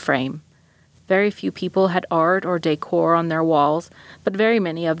than a bed frame. Very few people had art or decor on their walls, but very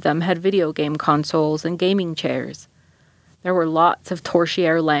many of them had video game consoles and gaming chairs. There were lots of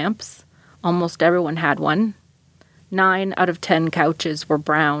torchlight lamps. Almost everyone had one. 9 out of 10 couches were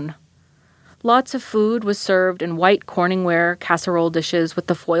brown. Lots of food was served in white Corningware casserole dishes with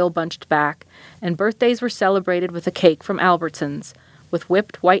the foil bunched back, and birthdays were celebrated with a cake from Albertsons, with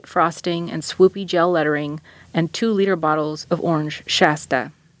whipped white frosting and swoopy gel lettering and 2-liter bottles of orange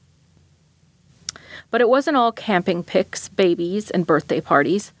Shasta. But it wasn't all camping pics, babies, and birthday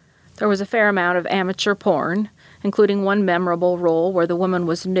parties. There was a fair amount of amateur porn, including one memorable role where the woman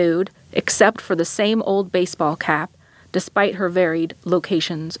was nude, except for the same old baseball cap, despite her varied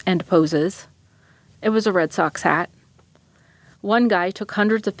locations and poses. It was a Red Sox hat. One guy took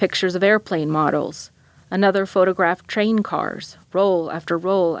hundreds of pictures of airplane models. Another photographed train cars, roll after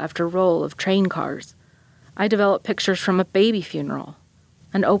roll after roll of train cars. I developed pictures from a baby funeral,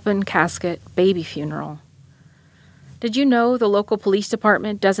 an open casket baby funeral. Did you know the local police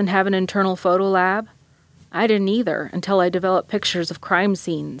department doesn't have an internal photo lab? I didn't either until I developed pictures of crime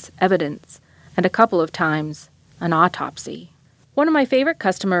scenes, evidence, and a couple of times, an autopsy. One of my favorite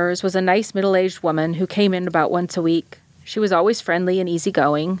customers was a nice middle-aged woman who came in about once a week. She was always friendly and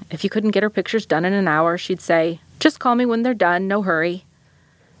easygoing. If you couldn't get her pictures done in an hour, she'd say, "Just call me when they're done, no hurry."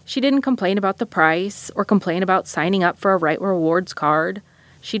 She didn't complain about the price or complain about signing up for a Right Rewards card.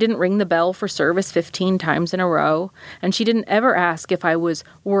 She didn't ring the bell for service 15 times in a row, and she didn't ever ask if I was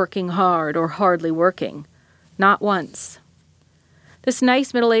working hard or hardly working. Not once. This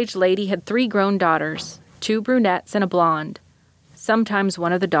nice middle-aged lady had 3 grown daughters, 2 brunettes and a blonde. Sometimes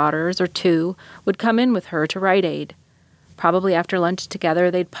one of the daughters, or 2, would come in with her to Rite Aid. Probably after lunch together,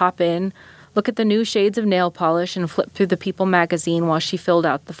 they'd pop in, look at the new shades of nail polish, and flip through the People magazine while she filled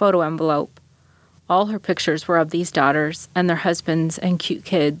out the photo envelope. All her pictures were of these daughters and their husbands and cute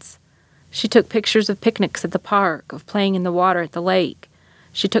kids. She took pictures of picnics at the park, of playing in the water at the lake.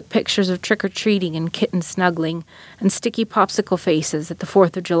 She took pictures of trick-or-treating and kitten snuggling and sticky popsicle faces at the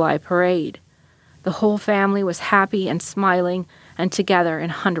 4th of July parade. The whole family was happy and smiling and together in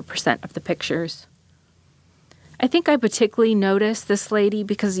 100% of the pictures. I think I particularly noticed this lady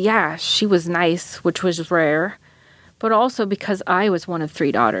because, yeah, she was nice, which was rare, but also because I was one of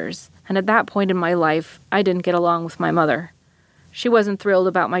 3 daughters, and at that point in my life, I didn't get along with my mother. She wasn't thrilled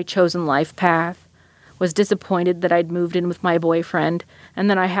about my chosen life path, was disappointed that I'd moved in with my boyfriend, and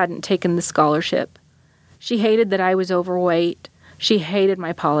that I hadn't taken the scholarship. She hated that I was overweight. She hated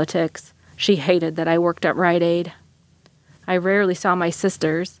my politics. She hated that I worked at Rite Aid. I rarely saw my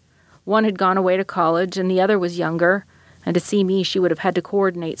sisters. One had gone away to college, and the other was younger, and to see me she would have had to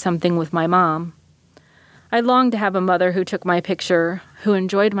coordinate something with my mom. I longed to have a mother who took my picture, who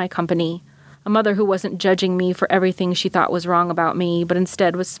enjoyed my company, a mother who wasn't judging me for everything she thought was wrong about me, but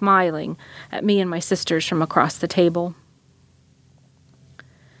instead was smiling at me and my sisters from across the table.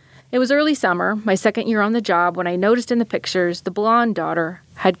 It was early summer, my 2nd year on the job, when I noticed in the pictures the blonde daughter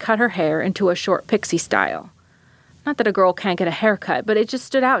had cut her hair into a short pixie style. Not that a girl can't get a haircut, but it just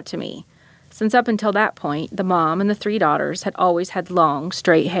stood out to me, since up until that point, the mom and the 3 daughters had always had long,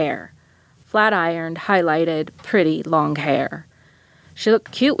 straight hair. Flat-ironed, highlighted, pretty, long hair. She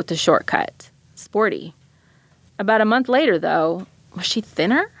looked cute with the short cut. Sporty. About a month later, though, was she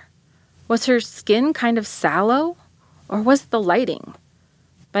thinner? Was her skin kind of sallow? Or was it the lighting?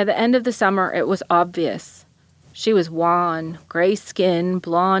 By the end of the summer, it was obvious. She was wan, gray skin,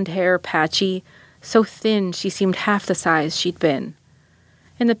 blonde hair, patchy, so thin she seemed half the size she'd been.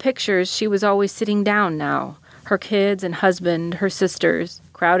 In the pictures, she was always sitting down now, her kids and husband, her sisters,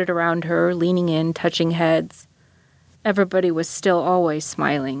 crowded around her, leaning in, touching heads. Everybody was still always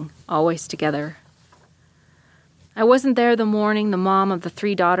smiling, always together. I wasn't there the morning the mom of the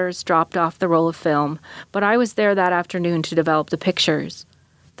 3 daughters dropped off the roll of film, but I was there that afternoon to develop the pictures.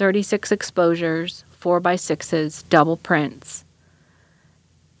 36 exposures, 4x6s, double prints.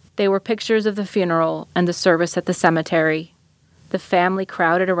 They were pictures of the funeral and the service at the cemetery. The family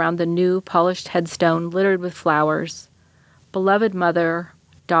crowded around the new polished headstone littered with flowers. Beloved mother,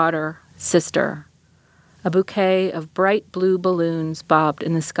 daughter, sister. A bouquet of bright blue balloons bobbed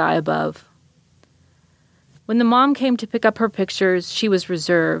in the sky above. When the mom came to pick up her pictures, she was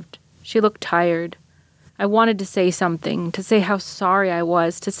reserved. She looked tired. I wanted to say something, to say how sorry I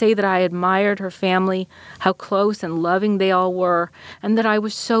was, to say that I admired her family, how close and loving they all were, and that I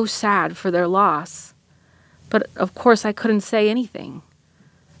was so sad for their loss. But, of course, I couldn't say anything.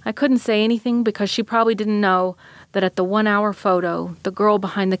 I couldn't say anything because she probably didn't know that at the 1 hour photo, the girl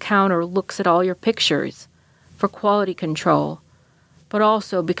behind the counter looks at all your pictures for quality control, but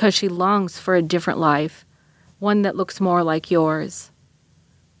also because she longs for a different life, one that looks more like yours.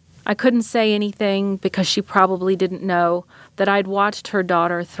 I couldn't say anything because she probably didn't know that I'd watched her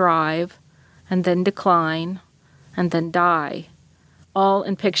daughter thrive, and then decline, and then die, all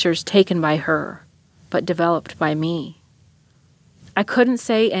in pictures taken by her, but developed by me. I couldn't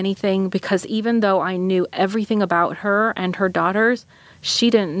say anything because even though I knew everything about her and her daughters, she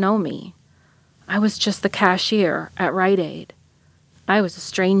didn't know me. I was just the cashier at Rite Aid. I was a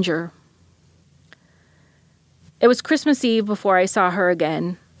stranger. It was Christmas Eve before I saw her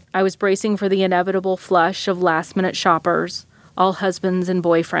again. I was bracing for the inevitable flush of last-minute shoppers, all husbands and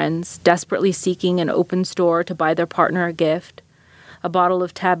boyfriends, desperately seeking an open store to buy their partner a gift, a bottle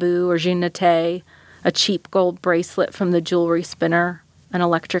of Taboo or Jean Naté, a cheap gold bracelet from the jewelry spinner, an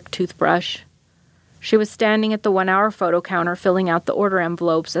electric toothbrush. She was standing at the 1 hour photo counter filling out the order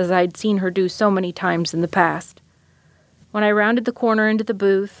envelopes as I'd seen her do so many times in the past. When I rounded the corner into the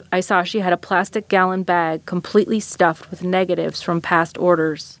booth, I saw she had a plastic gallon bag completely stuffed with negatives from past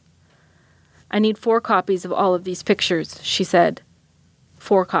orders. "I need 4 copies of all of these pictures," she said.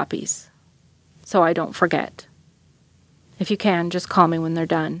 4 copies. So I don't forget. If you can, just call me when they're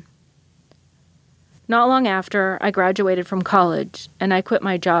done. Not long after, I graduated from college, and I quit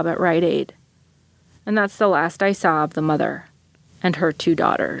my job at Rite Aid. And that's the last I saw of the mother and her 2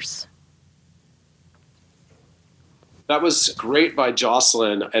 daughters. That was great by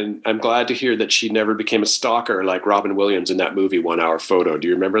Jocelyn, and I'm glad to hear that she never became a stalker like Robin Williams in that movie 1 Hour Photo. Do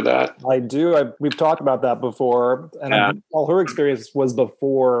you remember that? I do. We've talked about that before, and all her experience was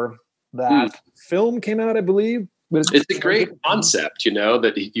before that film came out, I believe. It's a great concept,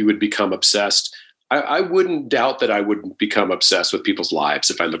 that you would become obsessed. I wouldn't doubt that I would become obsessed with people's lives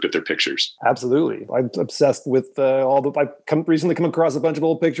if I looked at their pictures. Absolutely. I'm obsessed with I've recently come across a bunch of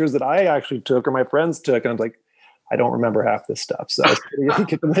old pictures that I actually took or my friends took, and I'm like, I don't remember half this stuff. So I was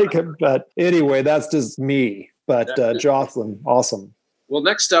pretty get to make it. But anyway, that's just me. But Jocelyn, awesome. Well,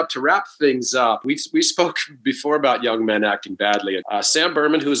 next up, to wrap things up, we spoke before about young men acting badly. Sam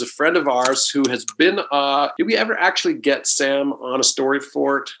Berman, who is a friend of ours, who has been, did we ever actually get Sam on a Story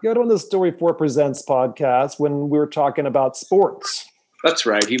Fort? Got on the Story Fort Presents podcast when we were talking about sports. That's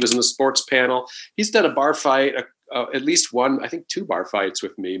right. He was in the sports panel. He's done a bar fight, at least one, I think 2 bar fights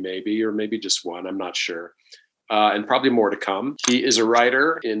with me, maybe, or maybe just one. I'm not sure. And probably more to come. He is a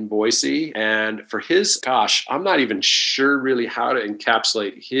writer in Boise. And for his, I'm not even sure really how to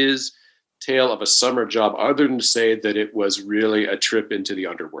encapsulate his tale of a summer job other than to say that it was really a trip into the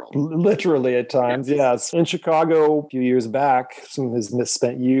underworld. Literally at times, yes. In Chicago a few years back, some of his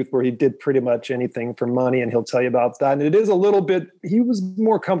misspent youth where he did pretty much anything for money, and he'll tell you about that. And it is a little bit, he was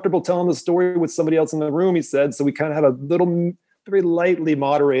more comfortable telling the story with somebody else in the room, he said. So we kind of had a little, very lightly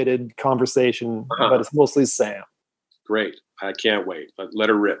moderated conversation, but it's mostly Sam. Great. I can't wait. Let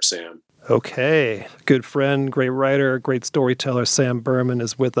her rip, Sam. Okay. Good friend, great writer, great storyteller, Sam Berman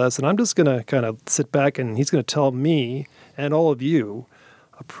is with us. And I'm just going to kind of sit back and he's going to tell me and all of you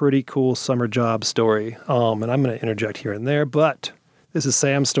a pretty cool summer job story. And I'm going to interject here and there, but this is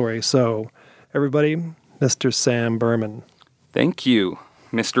Sam's story. So everybody, Mr. Sam Berman. Thank you,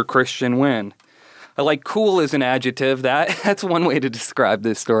 Mr. Christian Wynn. I like cool as an adjective. That's one way to describe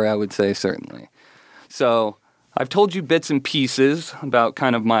this story, I would say, certainly. So I've told you bits and pieces about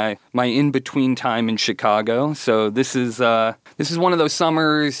kind of my in-between time in Chicago. So this is one of those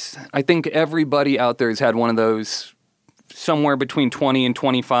summers. I think everybody out there has had one of those somewhere between 20 and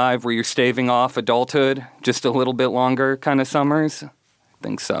 25 where you're staving off adulthood just a little bit longer kind of summers. I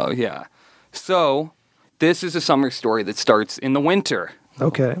think so, yeah. So this is a summer story that starts in the winter.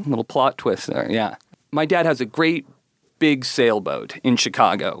 Okay. Little plot twist there, yeah. My dad has a great big sailboat in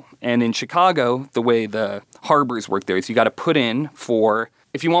Chicago. And in Chicago, the way the harbors work there is you got to put in for,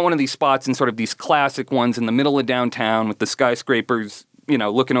 if you want one of these spots in sort of these classic ones in the middle of downtown with the skyscrapers,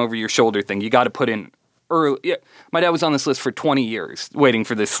 looking over your shoulder thing, you got to put in early. Yeah, my dad was on this list for 20 years waiting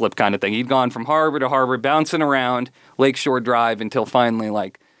for this slip kind of thing. He'd gone from harbor to harbor, bouncing around Lakeshore Drive until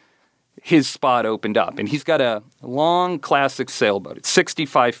finally, his spot opened up. And he's got a long classic sailboat. It's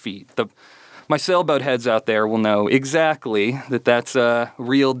 65 feet. My sailboat heads out there will know exactly that that's a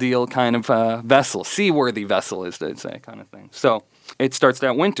real deal kind of vessel, seaworthy vessel, as they'd say, kind of thing. So it starts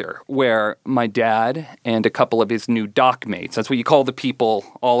that winter where my dad and a couple of his new dock mates, that's what you call the people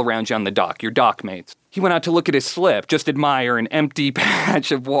all around you on the dock, your dock mates. He went out to look at his slip, just admire an empty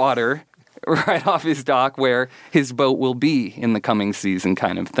patch of water right off his dock where his boat will be in the coming season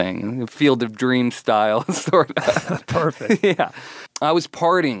kind of thing. Field of Dreams style, sort of. Perfect. Yeah. I was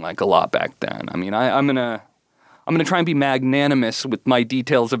partying a lot back then. I mean, I'm I'm going to try and be magnanimous with my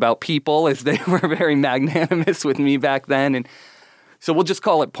details about people, as they were very magnanimous with me back then. And so we'll just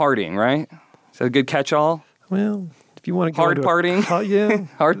call it partying, right? Is that a good catch-all? Well, if you want to go hard into partying, yeah,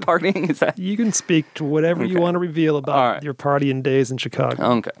 hard partying is that? You can speak to whatever you want to reveal about your partying days in Chicago.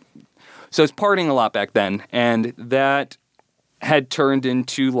 Okay, so I was partying a lot back then, and that had turned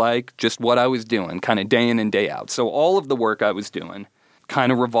into like just what I was doing, kind of day in and day out. So all of the work I was doing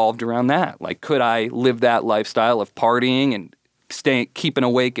kind of revolved around that. Like, could I live that lifestyle of partying and keeping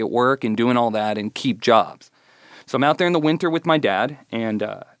awake at work and doing all that and keep jobs? So I'm out there in the winter with my dad, and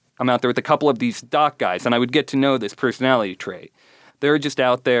I'm out there with a couple of these dock guys, and I would get to know this personality trait. They're just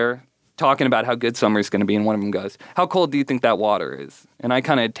out there talking about how good summer is going to be, and one of them goes, "How cold do you think that water is?" And I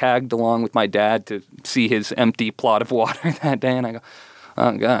kind of tagged along with my dad to see his empty plot of water that day, and I go,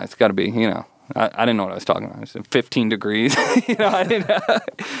 "Oh, God, it's got to be, I didn't know what I was talking about. I said 15 degrees. I didn't know.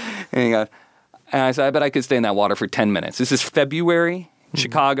 And he goes, and I said, "I bet I could stay in that water for 10 minutes. This is February in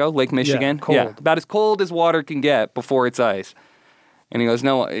Chicago, Lake Michigan. Yeah, cold. About as cold as water can get before it's ice." And he goes,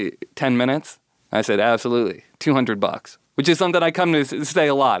 "No, 10 minutes? I said, "Absolutely, $200, which is something I come to say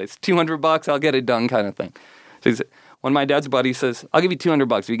a lot. It's $200, I'll get it done kind of thing. So when my dad's buddy says, "I'll give you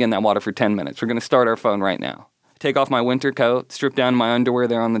 $200 if you get in that water for 10 minutes. We're going to start our phone right now." Take off my winter coat, strip down my underwear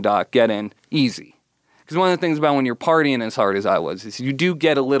there on the dock, get in, easy. Because one of the things about when you're partying as hard as I was is you do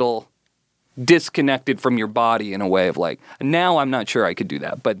get a little disconnected from your body in a way of like, now I'm not sure I could do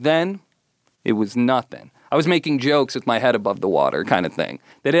that. But then it was nothing. I was making jokes with my head above the water kind of thing.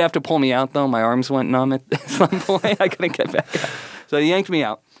 They didn't have to pull me out, though. My arms went numb at some point. I couldn't get back out. So they yanked me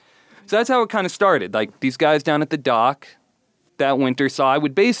out. So that's how it kind of started. Like, these guys down at the dock that winter saw I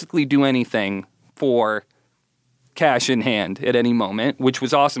would basically do anything for cash in hand at any moment, which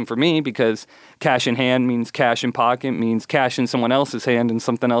was awesome for me because cash in hand means cash in pocket, means cash in someone else's hand and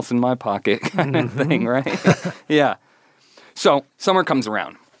something else in my pocket kind of thing, right? Yeah. So summer comes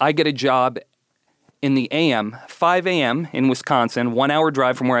around. I get a job in the AM, 5 a.m. in Wisconsin, 1 hour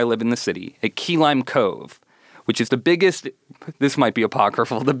drive from where I live in the city, at Key Lime Cove, which is the biggest, this might be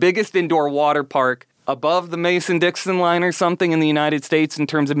apocryphal, the biggest indoor water park above the Mason-Dixon line or something in the United States in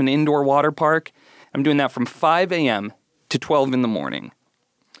terms of an indoor water park. I'm doing that from 5 a.m. to 12 in the morning.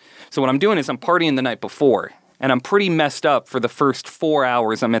 So what I'm doing is I'm partying the night before, and I'm pretty messed up for the first 4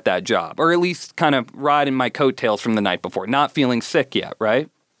 hours I'm at that job, or at least kind of riding my coattails from the night before, not feeling sick yet, right?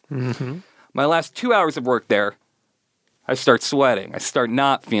 Mm-hmm. My last 2 hours of work there, I start sweating. I start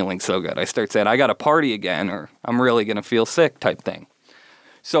not feeling so good. I start saying, I got to party again, or I'm really going to feel sick type thing.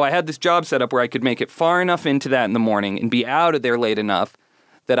 So I had this job set up where I could make it far enough into that in the morning and be out of there late enough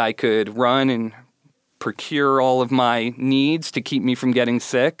that I could run and procure all of my needs to keep me from getting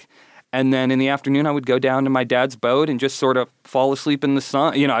sick. And then in the afternoon, I would go down to my dad's boat and just sort of fall asleep in the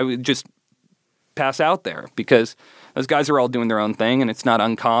sun. I would just pass out there because those guys are all doing their own thing, and it's not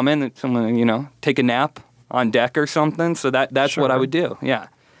uncommon that someone, take a nap on deck or something. So that's Sure. what I would do. Yeah.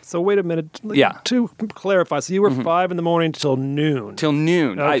 So wait a minute. Yeah. To clarify, so you were 5 in the morning till noon. Till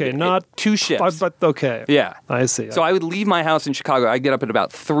noon. Okay, not 2 shifts. But okay. Yeah. I see. So I would leave my house in Chicago. I'd get up at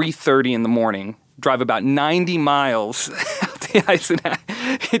about 3:30 in the morning, drive about 90 miles out the ice and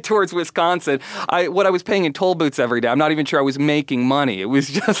towards Wisconsin. What I was paying in toll booths every day, I'm not even sure I was making money. It was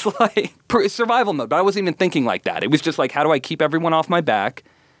just like survival mode, but I wasn't even thinking like that. It was just like, how do I keep everyone off my back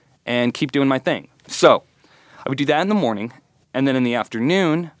and keep doing my thing? So I would do that in the morning, and then in the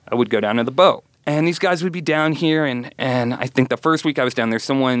afternoon, I would go down to the boat. And these guys would be down here, and I think the first week I was down there,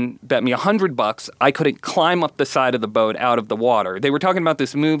 someone bet me $100 I couldn't climb up the side of the boat out of the water. They were talking about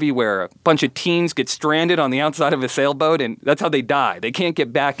this movie where a bunch of teens get stranded on the outside of a sailboat, and that's how they die. They can't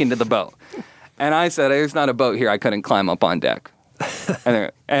get back into the boat. And I said, there's not a boat here I couldn't climb up on deck.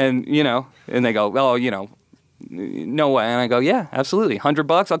 and they go, well, no way. And I go, yeah, absolutely.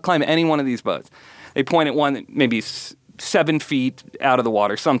 $100, I'll climb any one of these boats. They point at one that maybe 7 feet out of the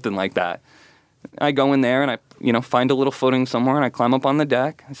water, something like that. I go in there and I, find a little footing somewhere and I climb up on the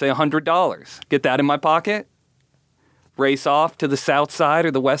deck. I say $100. Get that in my pocket. Race off to the south side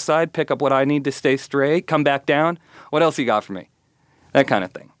or the west side, pick up what I need to stay straight, come back down. What else you got for me? That kind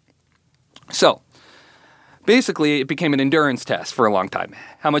of thing. So, basically, it became an endurance test for a long time.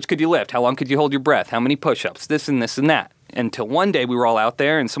 How much could you lift? How long could you hold your breath? How many push-ups? This and this and that. Until one day we were all out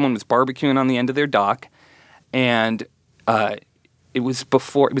there and someone was barbecuing on the end of their dock, and it was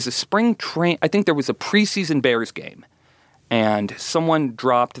a spring train. I think there was a preseason Bears game, and someone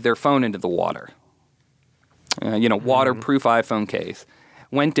dropped their phone into the water. Waterproof iPhone case.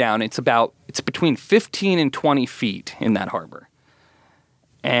 Went down. It's between 15 and 20 feet in that harbor.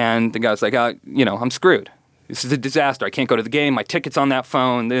 And the guy's like, I'm screwed. this is a disaster. I can't go to the game. My ticket's on that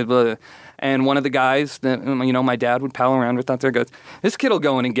phone. And one of the guys that, my dad would pal around with out there goes, this kid will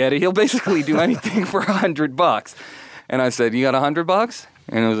go in and get it. He'll basically do anything for $100. And I said, you got $100?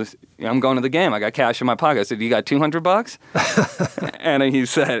 And it was, I'm going to the game. I got cash in my pocket. I said, you got $200? And he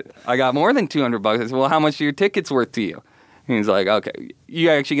said, I got more than $200. I said, well, how much are your tickets worth to you? And he's like, okay,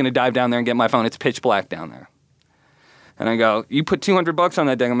 you're actually going to dive down there and get my phone. It's pitch black down there. And I go, you put $200 on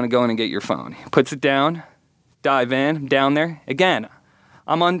that thing, I'm going to go in and get your phone. He puts it down, dive in, down there. Again,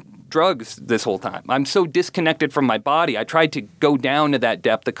 I'm on drugs this whole time. I'm so disconnected from my body. I tried to go down to that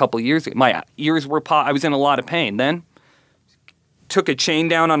depth a couple years ago. My ears were I was in a lot of pain. Then took a chain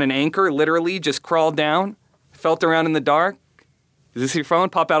down on an anchor, literally just crawled down, felt around in the dark. Is this your phone?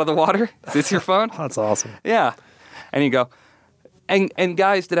 Pop out of the water. Is this your phone? That's awesome. Yeah. And you go, and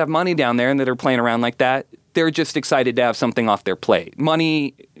guys that have money down there and that are playing around like that, they're just excited to have something off their plate.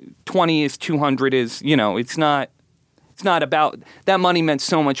 Money, 20 is 200 is, it's not about, that money meant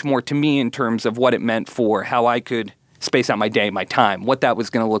so much more to me in terms of what it meant for how I could space out my day, my time, what that was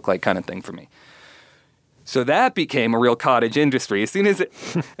going to look like kind of thing for me. So that became a real cottage industry. As soon as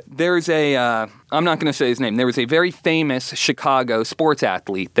there's I'm not going to say his name, there was a very famous Chicago sports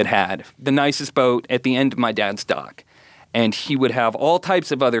athlete that had the nicest boat at the end of my dad's dock. And he would have all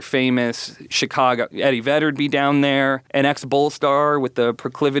types of other famous Chicago. Eddie Vedder would be down there, an ex-Bull star with the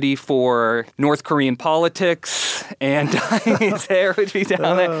proclivity for North Korean politics, and his hair would be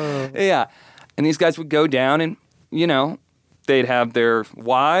down there. Yeah. And these guys would go down and, they'd have their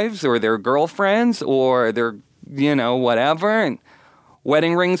wives or their girlfriends or their, whatever. And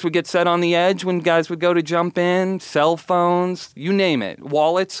wedding rings would get set on the edge when guys would go to jump in, cell phones, you name it.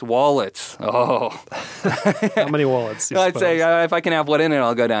 Wallets. Oh. How many wallets? I'd say if I can have one in it,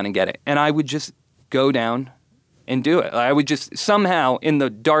 I'll go down and get it. And I would just go down and do it. I would just somehow in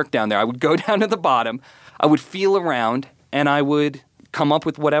the dark down there, I would go down to the bottom, I would feel around, and I would come up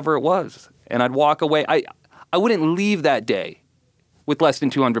with whatever it was. And I'd walk away. I wouldn't leave that day with less than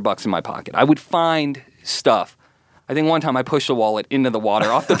 $200 in my pocket. I would find stuff. I think one time I pushed a wallet into the water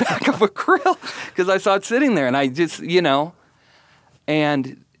off the back of a grill because I saw it sitting there, and I just,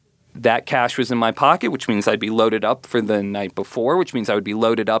 and that cash was in my pocket, which means I'd be loaded up for the night before, which means I would be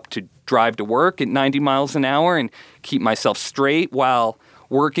loaded up to drive to work at 90 miles an hour and keep myself straight while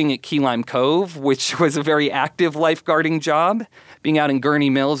working at Key Lime Cove, which was a very active lifeguarding job. Being out in Gurney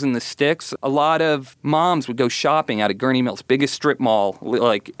Mills in the sticks, a lot of moms would go shopping out at Gurney Mills, biggest strip mall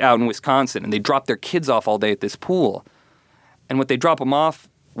like out in Wisconsin, and they drop their kids off all day at this pool. And what they drop them off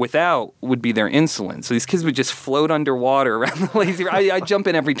without would be their insulin. So these kids would just float underwater around the lazy river. I'd jump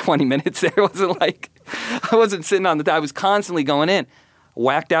in every 20 minutes there. It wasn't like I wasn't sitting on the I was constantly going in,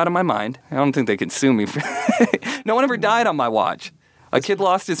 whacked out of my mind. I don't think they could sue me. No one ever died on my watch. A kid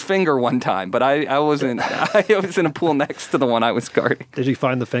lost his finger one time, but I wasn't. I was in a pool next to the one I was guarding. Did you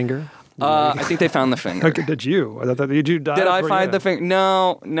find the finger? I think they found the finger. Okay, did you? Did you die? Did I find the finger?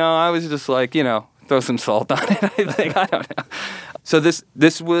 No. I was just like, throw some salt on it. I think I don't know. So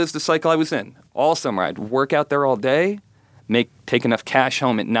this was the cycle I was in all summer. I'd work out there all day, take enough cash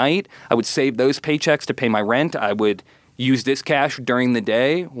home at night. I would save those paychecks to pay my rent. I would use this cash during the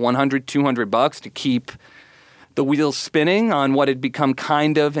day, $100, $200 to keep the wheels spinning on what had become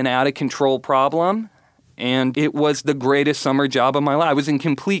kind of an out-of-control problem. And it was the greatest summer job of my life. I was in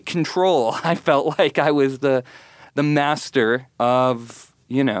complete control. I felt like I was the master of,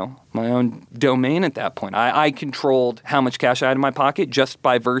 my own domain at that point. I controlled how much cash I had in my pocket just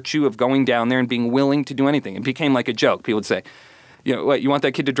by virtue of going down there and being willing to do anything. It became like a joke. People would say, what, you want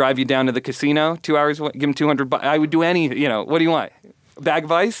that kid to drive you down to the casino 2 hours? Give him $200. I would do any, what do you want? Bag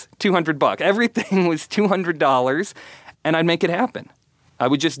of ice, $200. Everything was $200, and I'd make it happen. I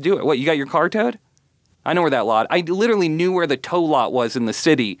would just do it. What, you got your car towed? I know where that lot. I literally knew where the tow lot was in the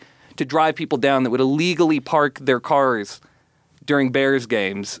city to drive people down that would illegally park their cars during Bears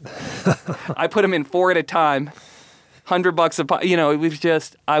games. I put them in 4 at a time, $100 a pop. It was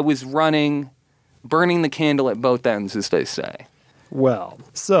just, I was burning the candle at both ends, as they say. Well,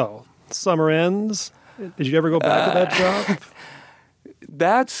 so summer ends. Did you ever go back to that job?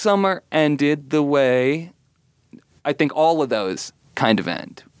 That summer ended the way I think all of those kind of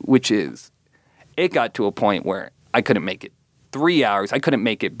end, which is it got to a point where I couldn't make it 3 hours. I couldn't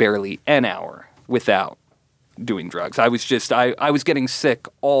make it barely an hour without doing drugs. I was just, I was getting sick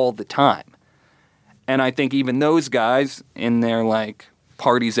all the time. And I think even those guys in their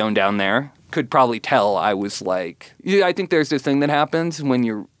party zone down there could probably tell I was I think there's this thing that happens when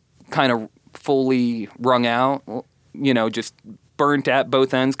you're kind of fully wrung out, just burnt at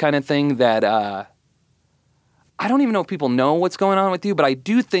both ends kind of thing that I don't even know if people know what's going on with you, but I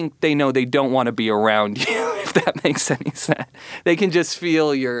do think they know they don't want to be around you if that makes any sense. They can just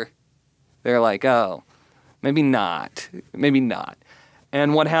feel they're like, oh, maybe not.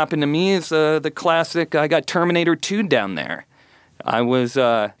 And what happened to me is the classic, I got Terminator 2 down there. I was,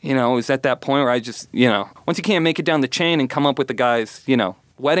 it was at that point where I just, once you can't make it down the chain and come up with the guy's,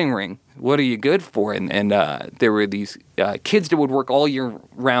 wedding ring, what are you good for? And there were these kids that would work all year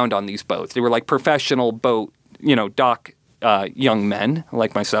round on these boats. They were like professional boat, dock young men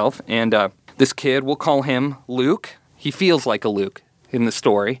like myself. And this kid, we'll call him Luke. He feels like a Luke in the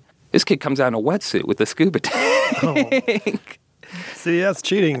story. This kid comes out in a wetsuit with a scuba tank. Oh. See, that's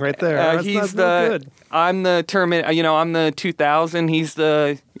cheating right there. That's good. I'm the I'm the 2000. He's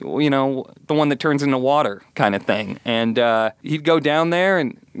the one that turns into water kind of thing. And he'd go down there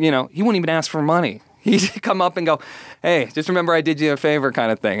and, he wouldn't even ask for money. He'd come up and go, hey, just remember I did you a favor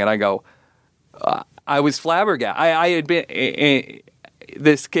kind of thing. And I go, I was flabbergasted. I had been,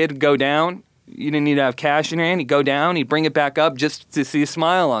 this kid would go down. You didn't need to have cash in your hand. He'd go down, he'd bring it back up just to see a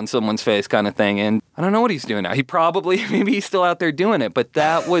smile on someone's face kind of thing. And I don't know what he's doing now. Maybe he's still out there doing it. But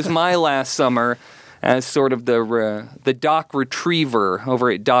that was my last summer as sort of the dock retriever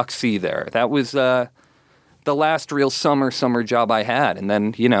over at Dock C there. That was the last real summer job I had. And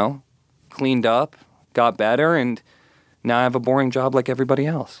then, cleaned up, got better, and now I have a boring job like everybody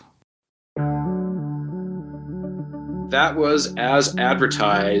else. That was As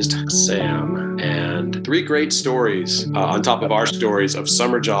Advertised, Sam, and 3 great stories on top of our stories of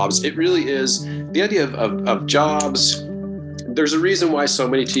summer jobs. It really is the idea of jobs. There's a reason why so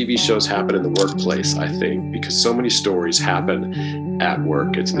many TV shows happen in the workplace, I think, because so many stories happen at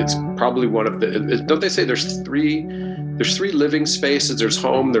work. It's probably one of the, don't they say there's three living spaces? There's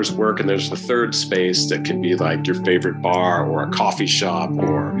home, there's work, and there's the third space that can be like your favorite bar or a coffee shop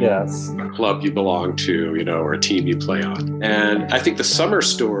or a club you belong to, or a team you play on. And I think the summer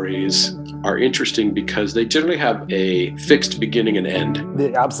stories are interesting because they generally have a fixed beginning and end.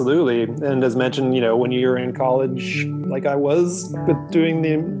 Absolutely. And as mentioned, when you're in college, like I was, but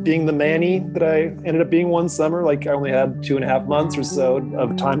being the manny that I ended up being one summer, like I only had 2.5 months or so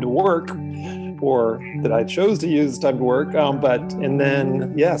of time to work, or that I chose to use time to work. And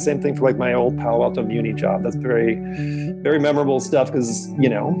then same thing for like my old Palo Alto Muni job. That's very, very memorable stuff because,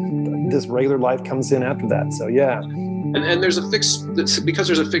 this regular life comes in after that. So, yeah. And there's a fixed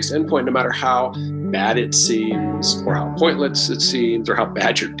endpoint, no matter how bad it seems or how pointless it seems or how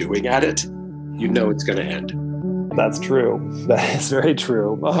bad you're doing at it, it's going to end. That's true. That is very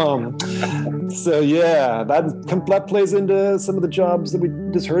true. That plays into some of the jobs that we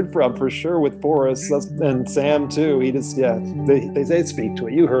just heard from, for sure, with Forrest and Sam too. He just, they speak to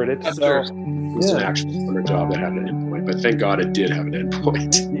it. You heard it. So, it was an actual summer job that had an endpoint, but thank God it did have an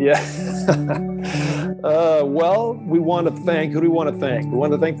endpoint. Yeah. Well, we want to thank, who do we want to thank? We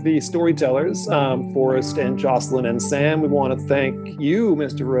want to thank the storytellers, Forrest and Jocelyn and Sam. We want to thank you,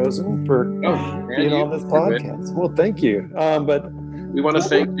 Mr. Rosen, for being on this podcast. Well, thank you. But we want to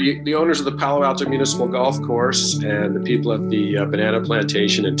thank the owners of the Palo Alto Municipal Golf Course and the people at the Banana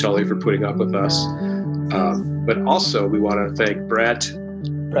Plantation in Tully for putting up with us. But also, we want to thank Brett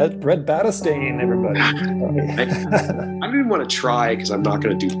Battistain, everybody. I don't even want to try because I'm not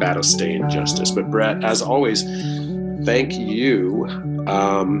going to do Battistain justice. But Brett, as always, thank you.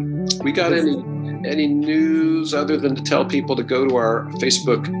 We got any news other than to tell people to go to our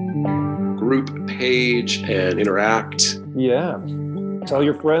Facebook group page and interact? Yeah. Tell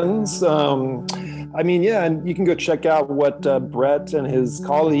your friends. And you can go check out what Brett and his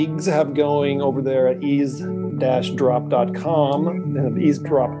colleagues have going over there at ease-drop.com and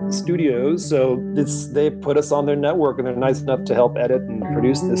Eavesdrop Studios. So they put us on their network, and they're nice enough to help edit and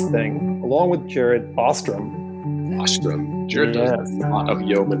produce this thing, along with Jared Ostrom. Jared does a lot of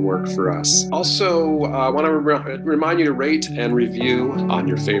yeoman work for us. Also, I want to remind you to rate and review on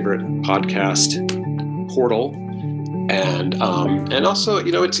your favorite podcast portal. And also,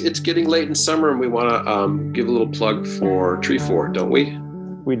 it's getting late in summer, and we want to give a little plug for Tree Fort, don't we?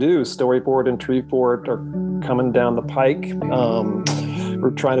 We do. Story Fort and Tree Fort are coming down the pike.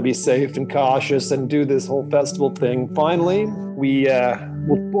 We're trying to be safe and cautious and do this whole festival thing. Finally,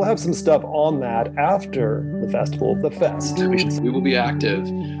 we'll have some stuff on that after the festival, the fest. We will be active.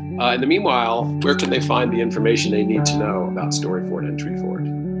 In the meanwhile, where can they find the information they need to know about Story Fort and Tree Fort?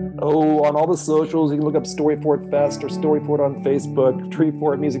 Oh, on all the socials, you can look up Story Fort Fest or Story Fort on Facebook,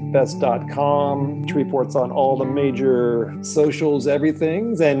 treefortmusicfest.com. Tree Fort's on all the major socials,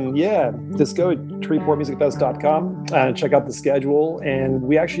 everything. And just go to treefortmusicfest.com and check out the schedule. And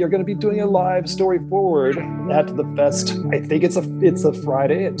we actually are going to be doing a live Story Forward at the fest. I think it's a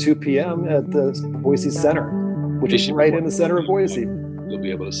Friday at 2 p.m. at the Boise Center, which is right in the center of Boise. you'll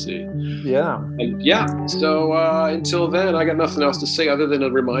be able to see. Yeah. And yeah, so until then, I got nothing else to say other than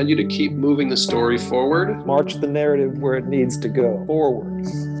to remind you to keep moving the story forward. March the narrative where it needs to go, forward.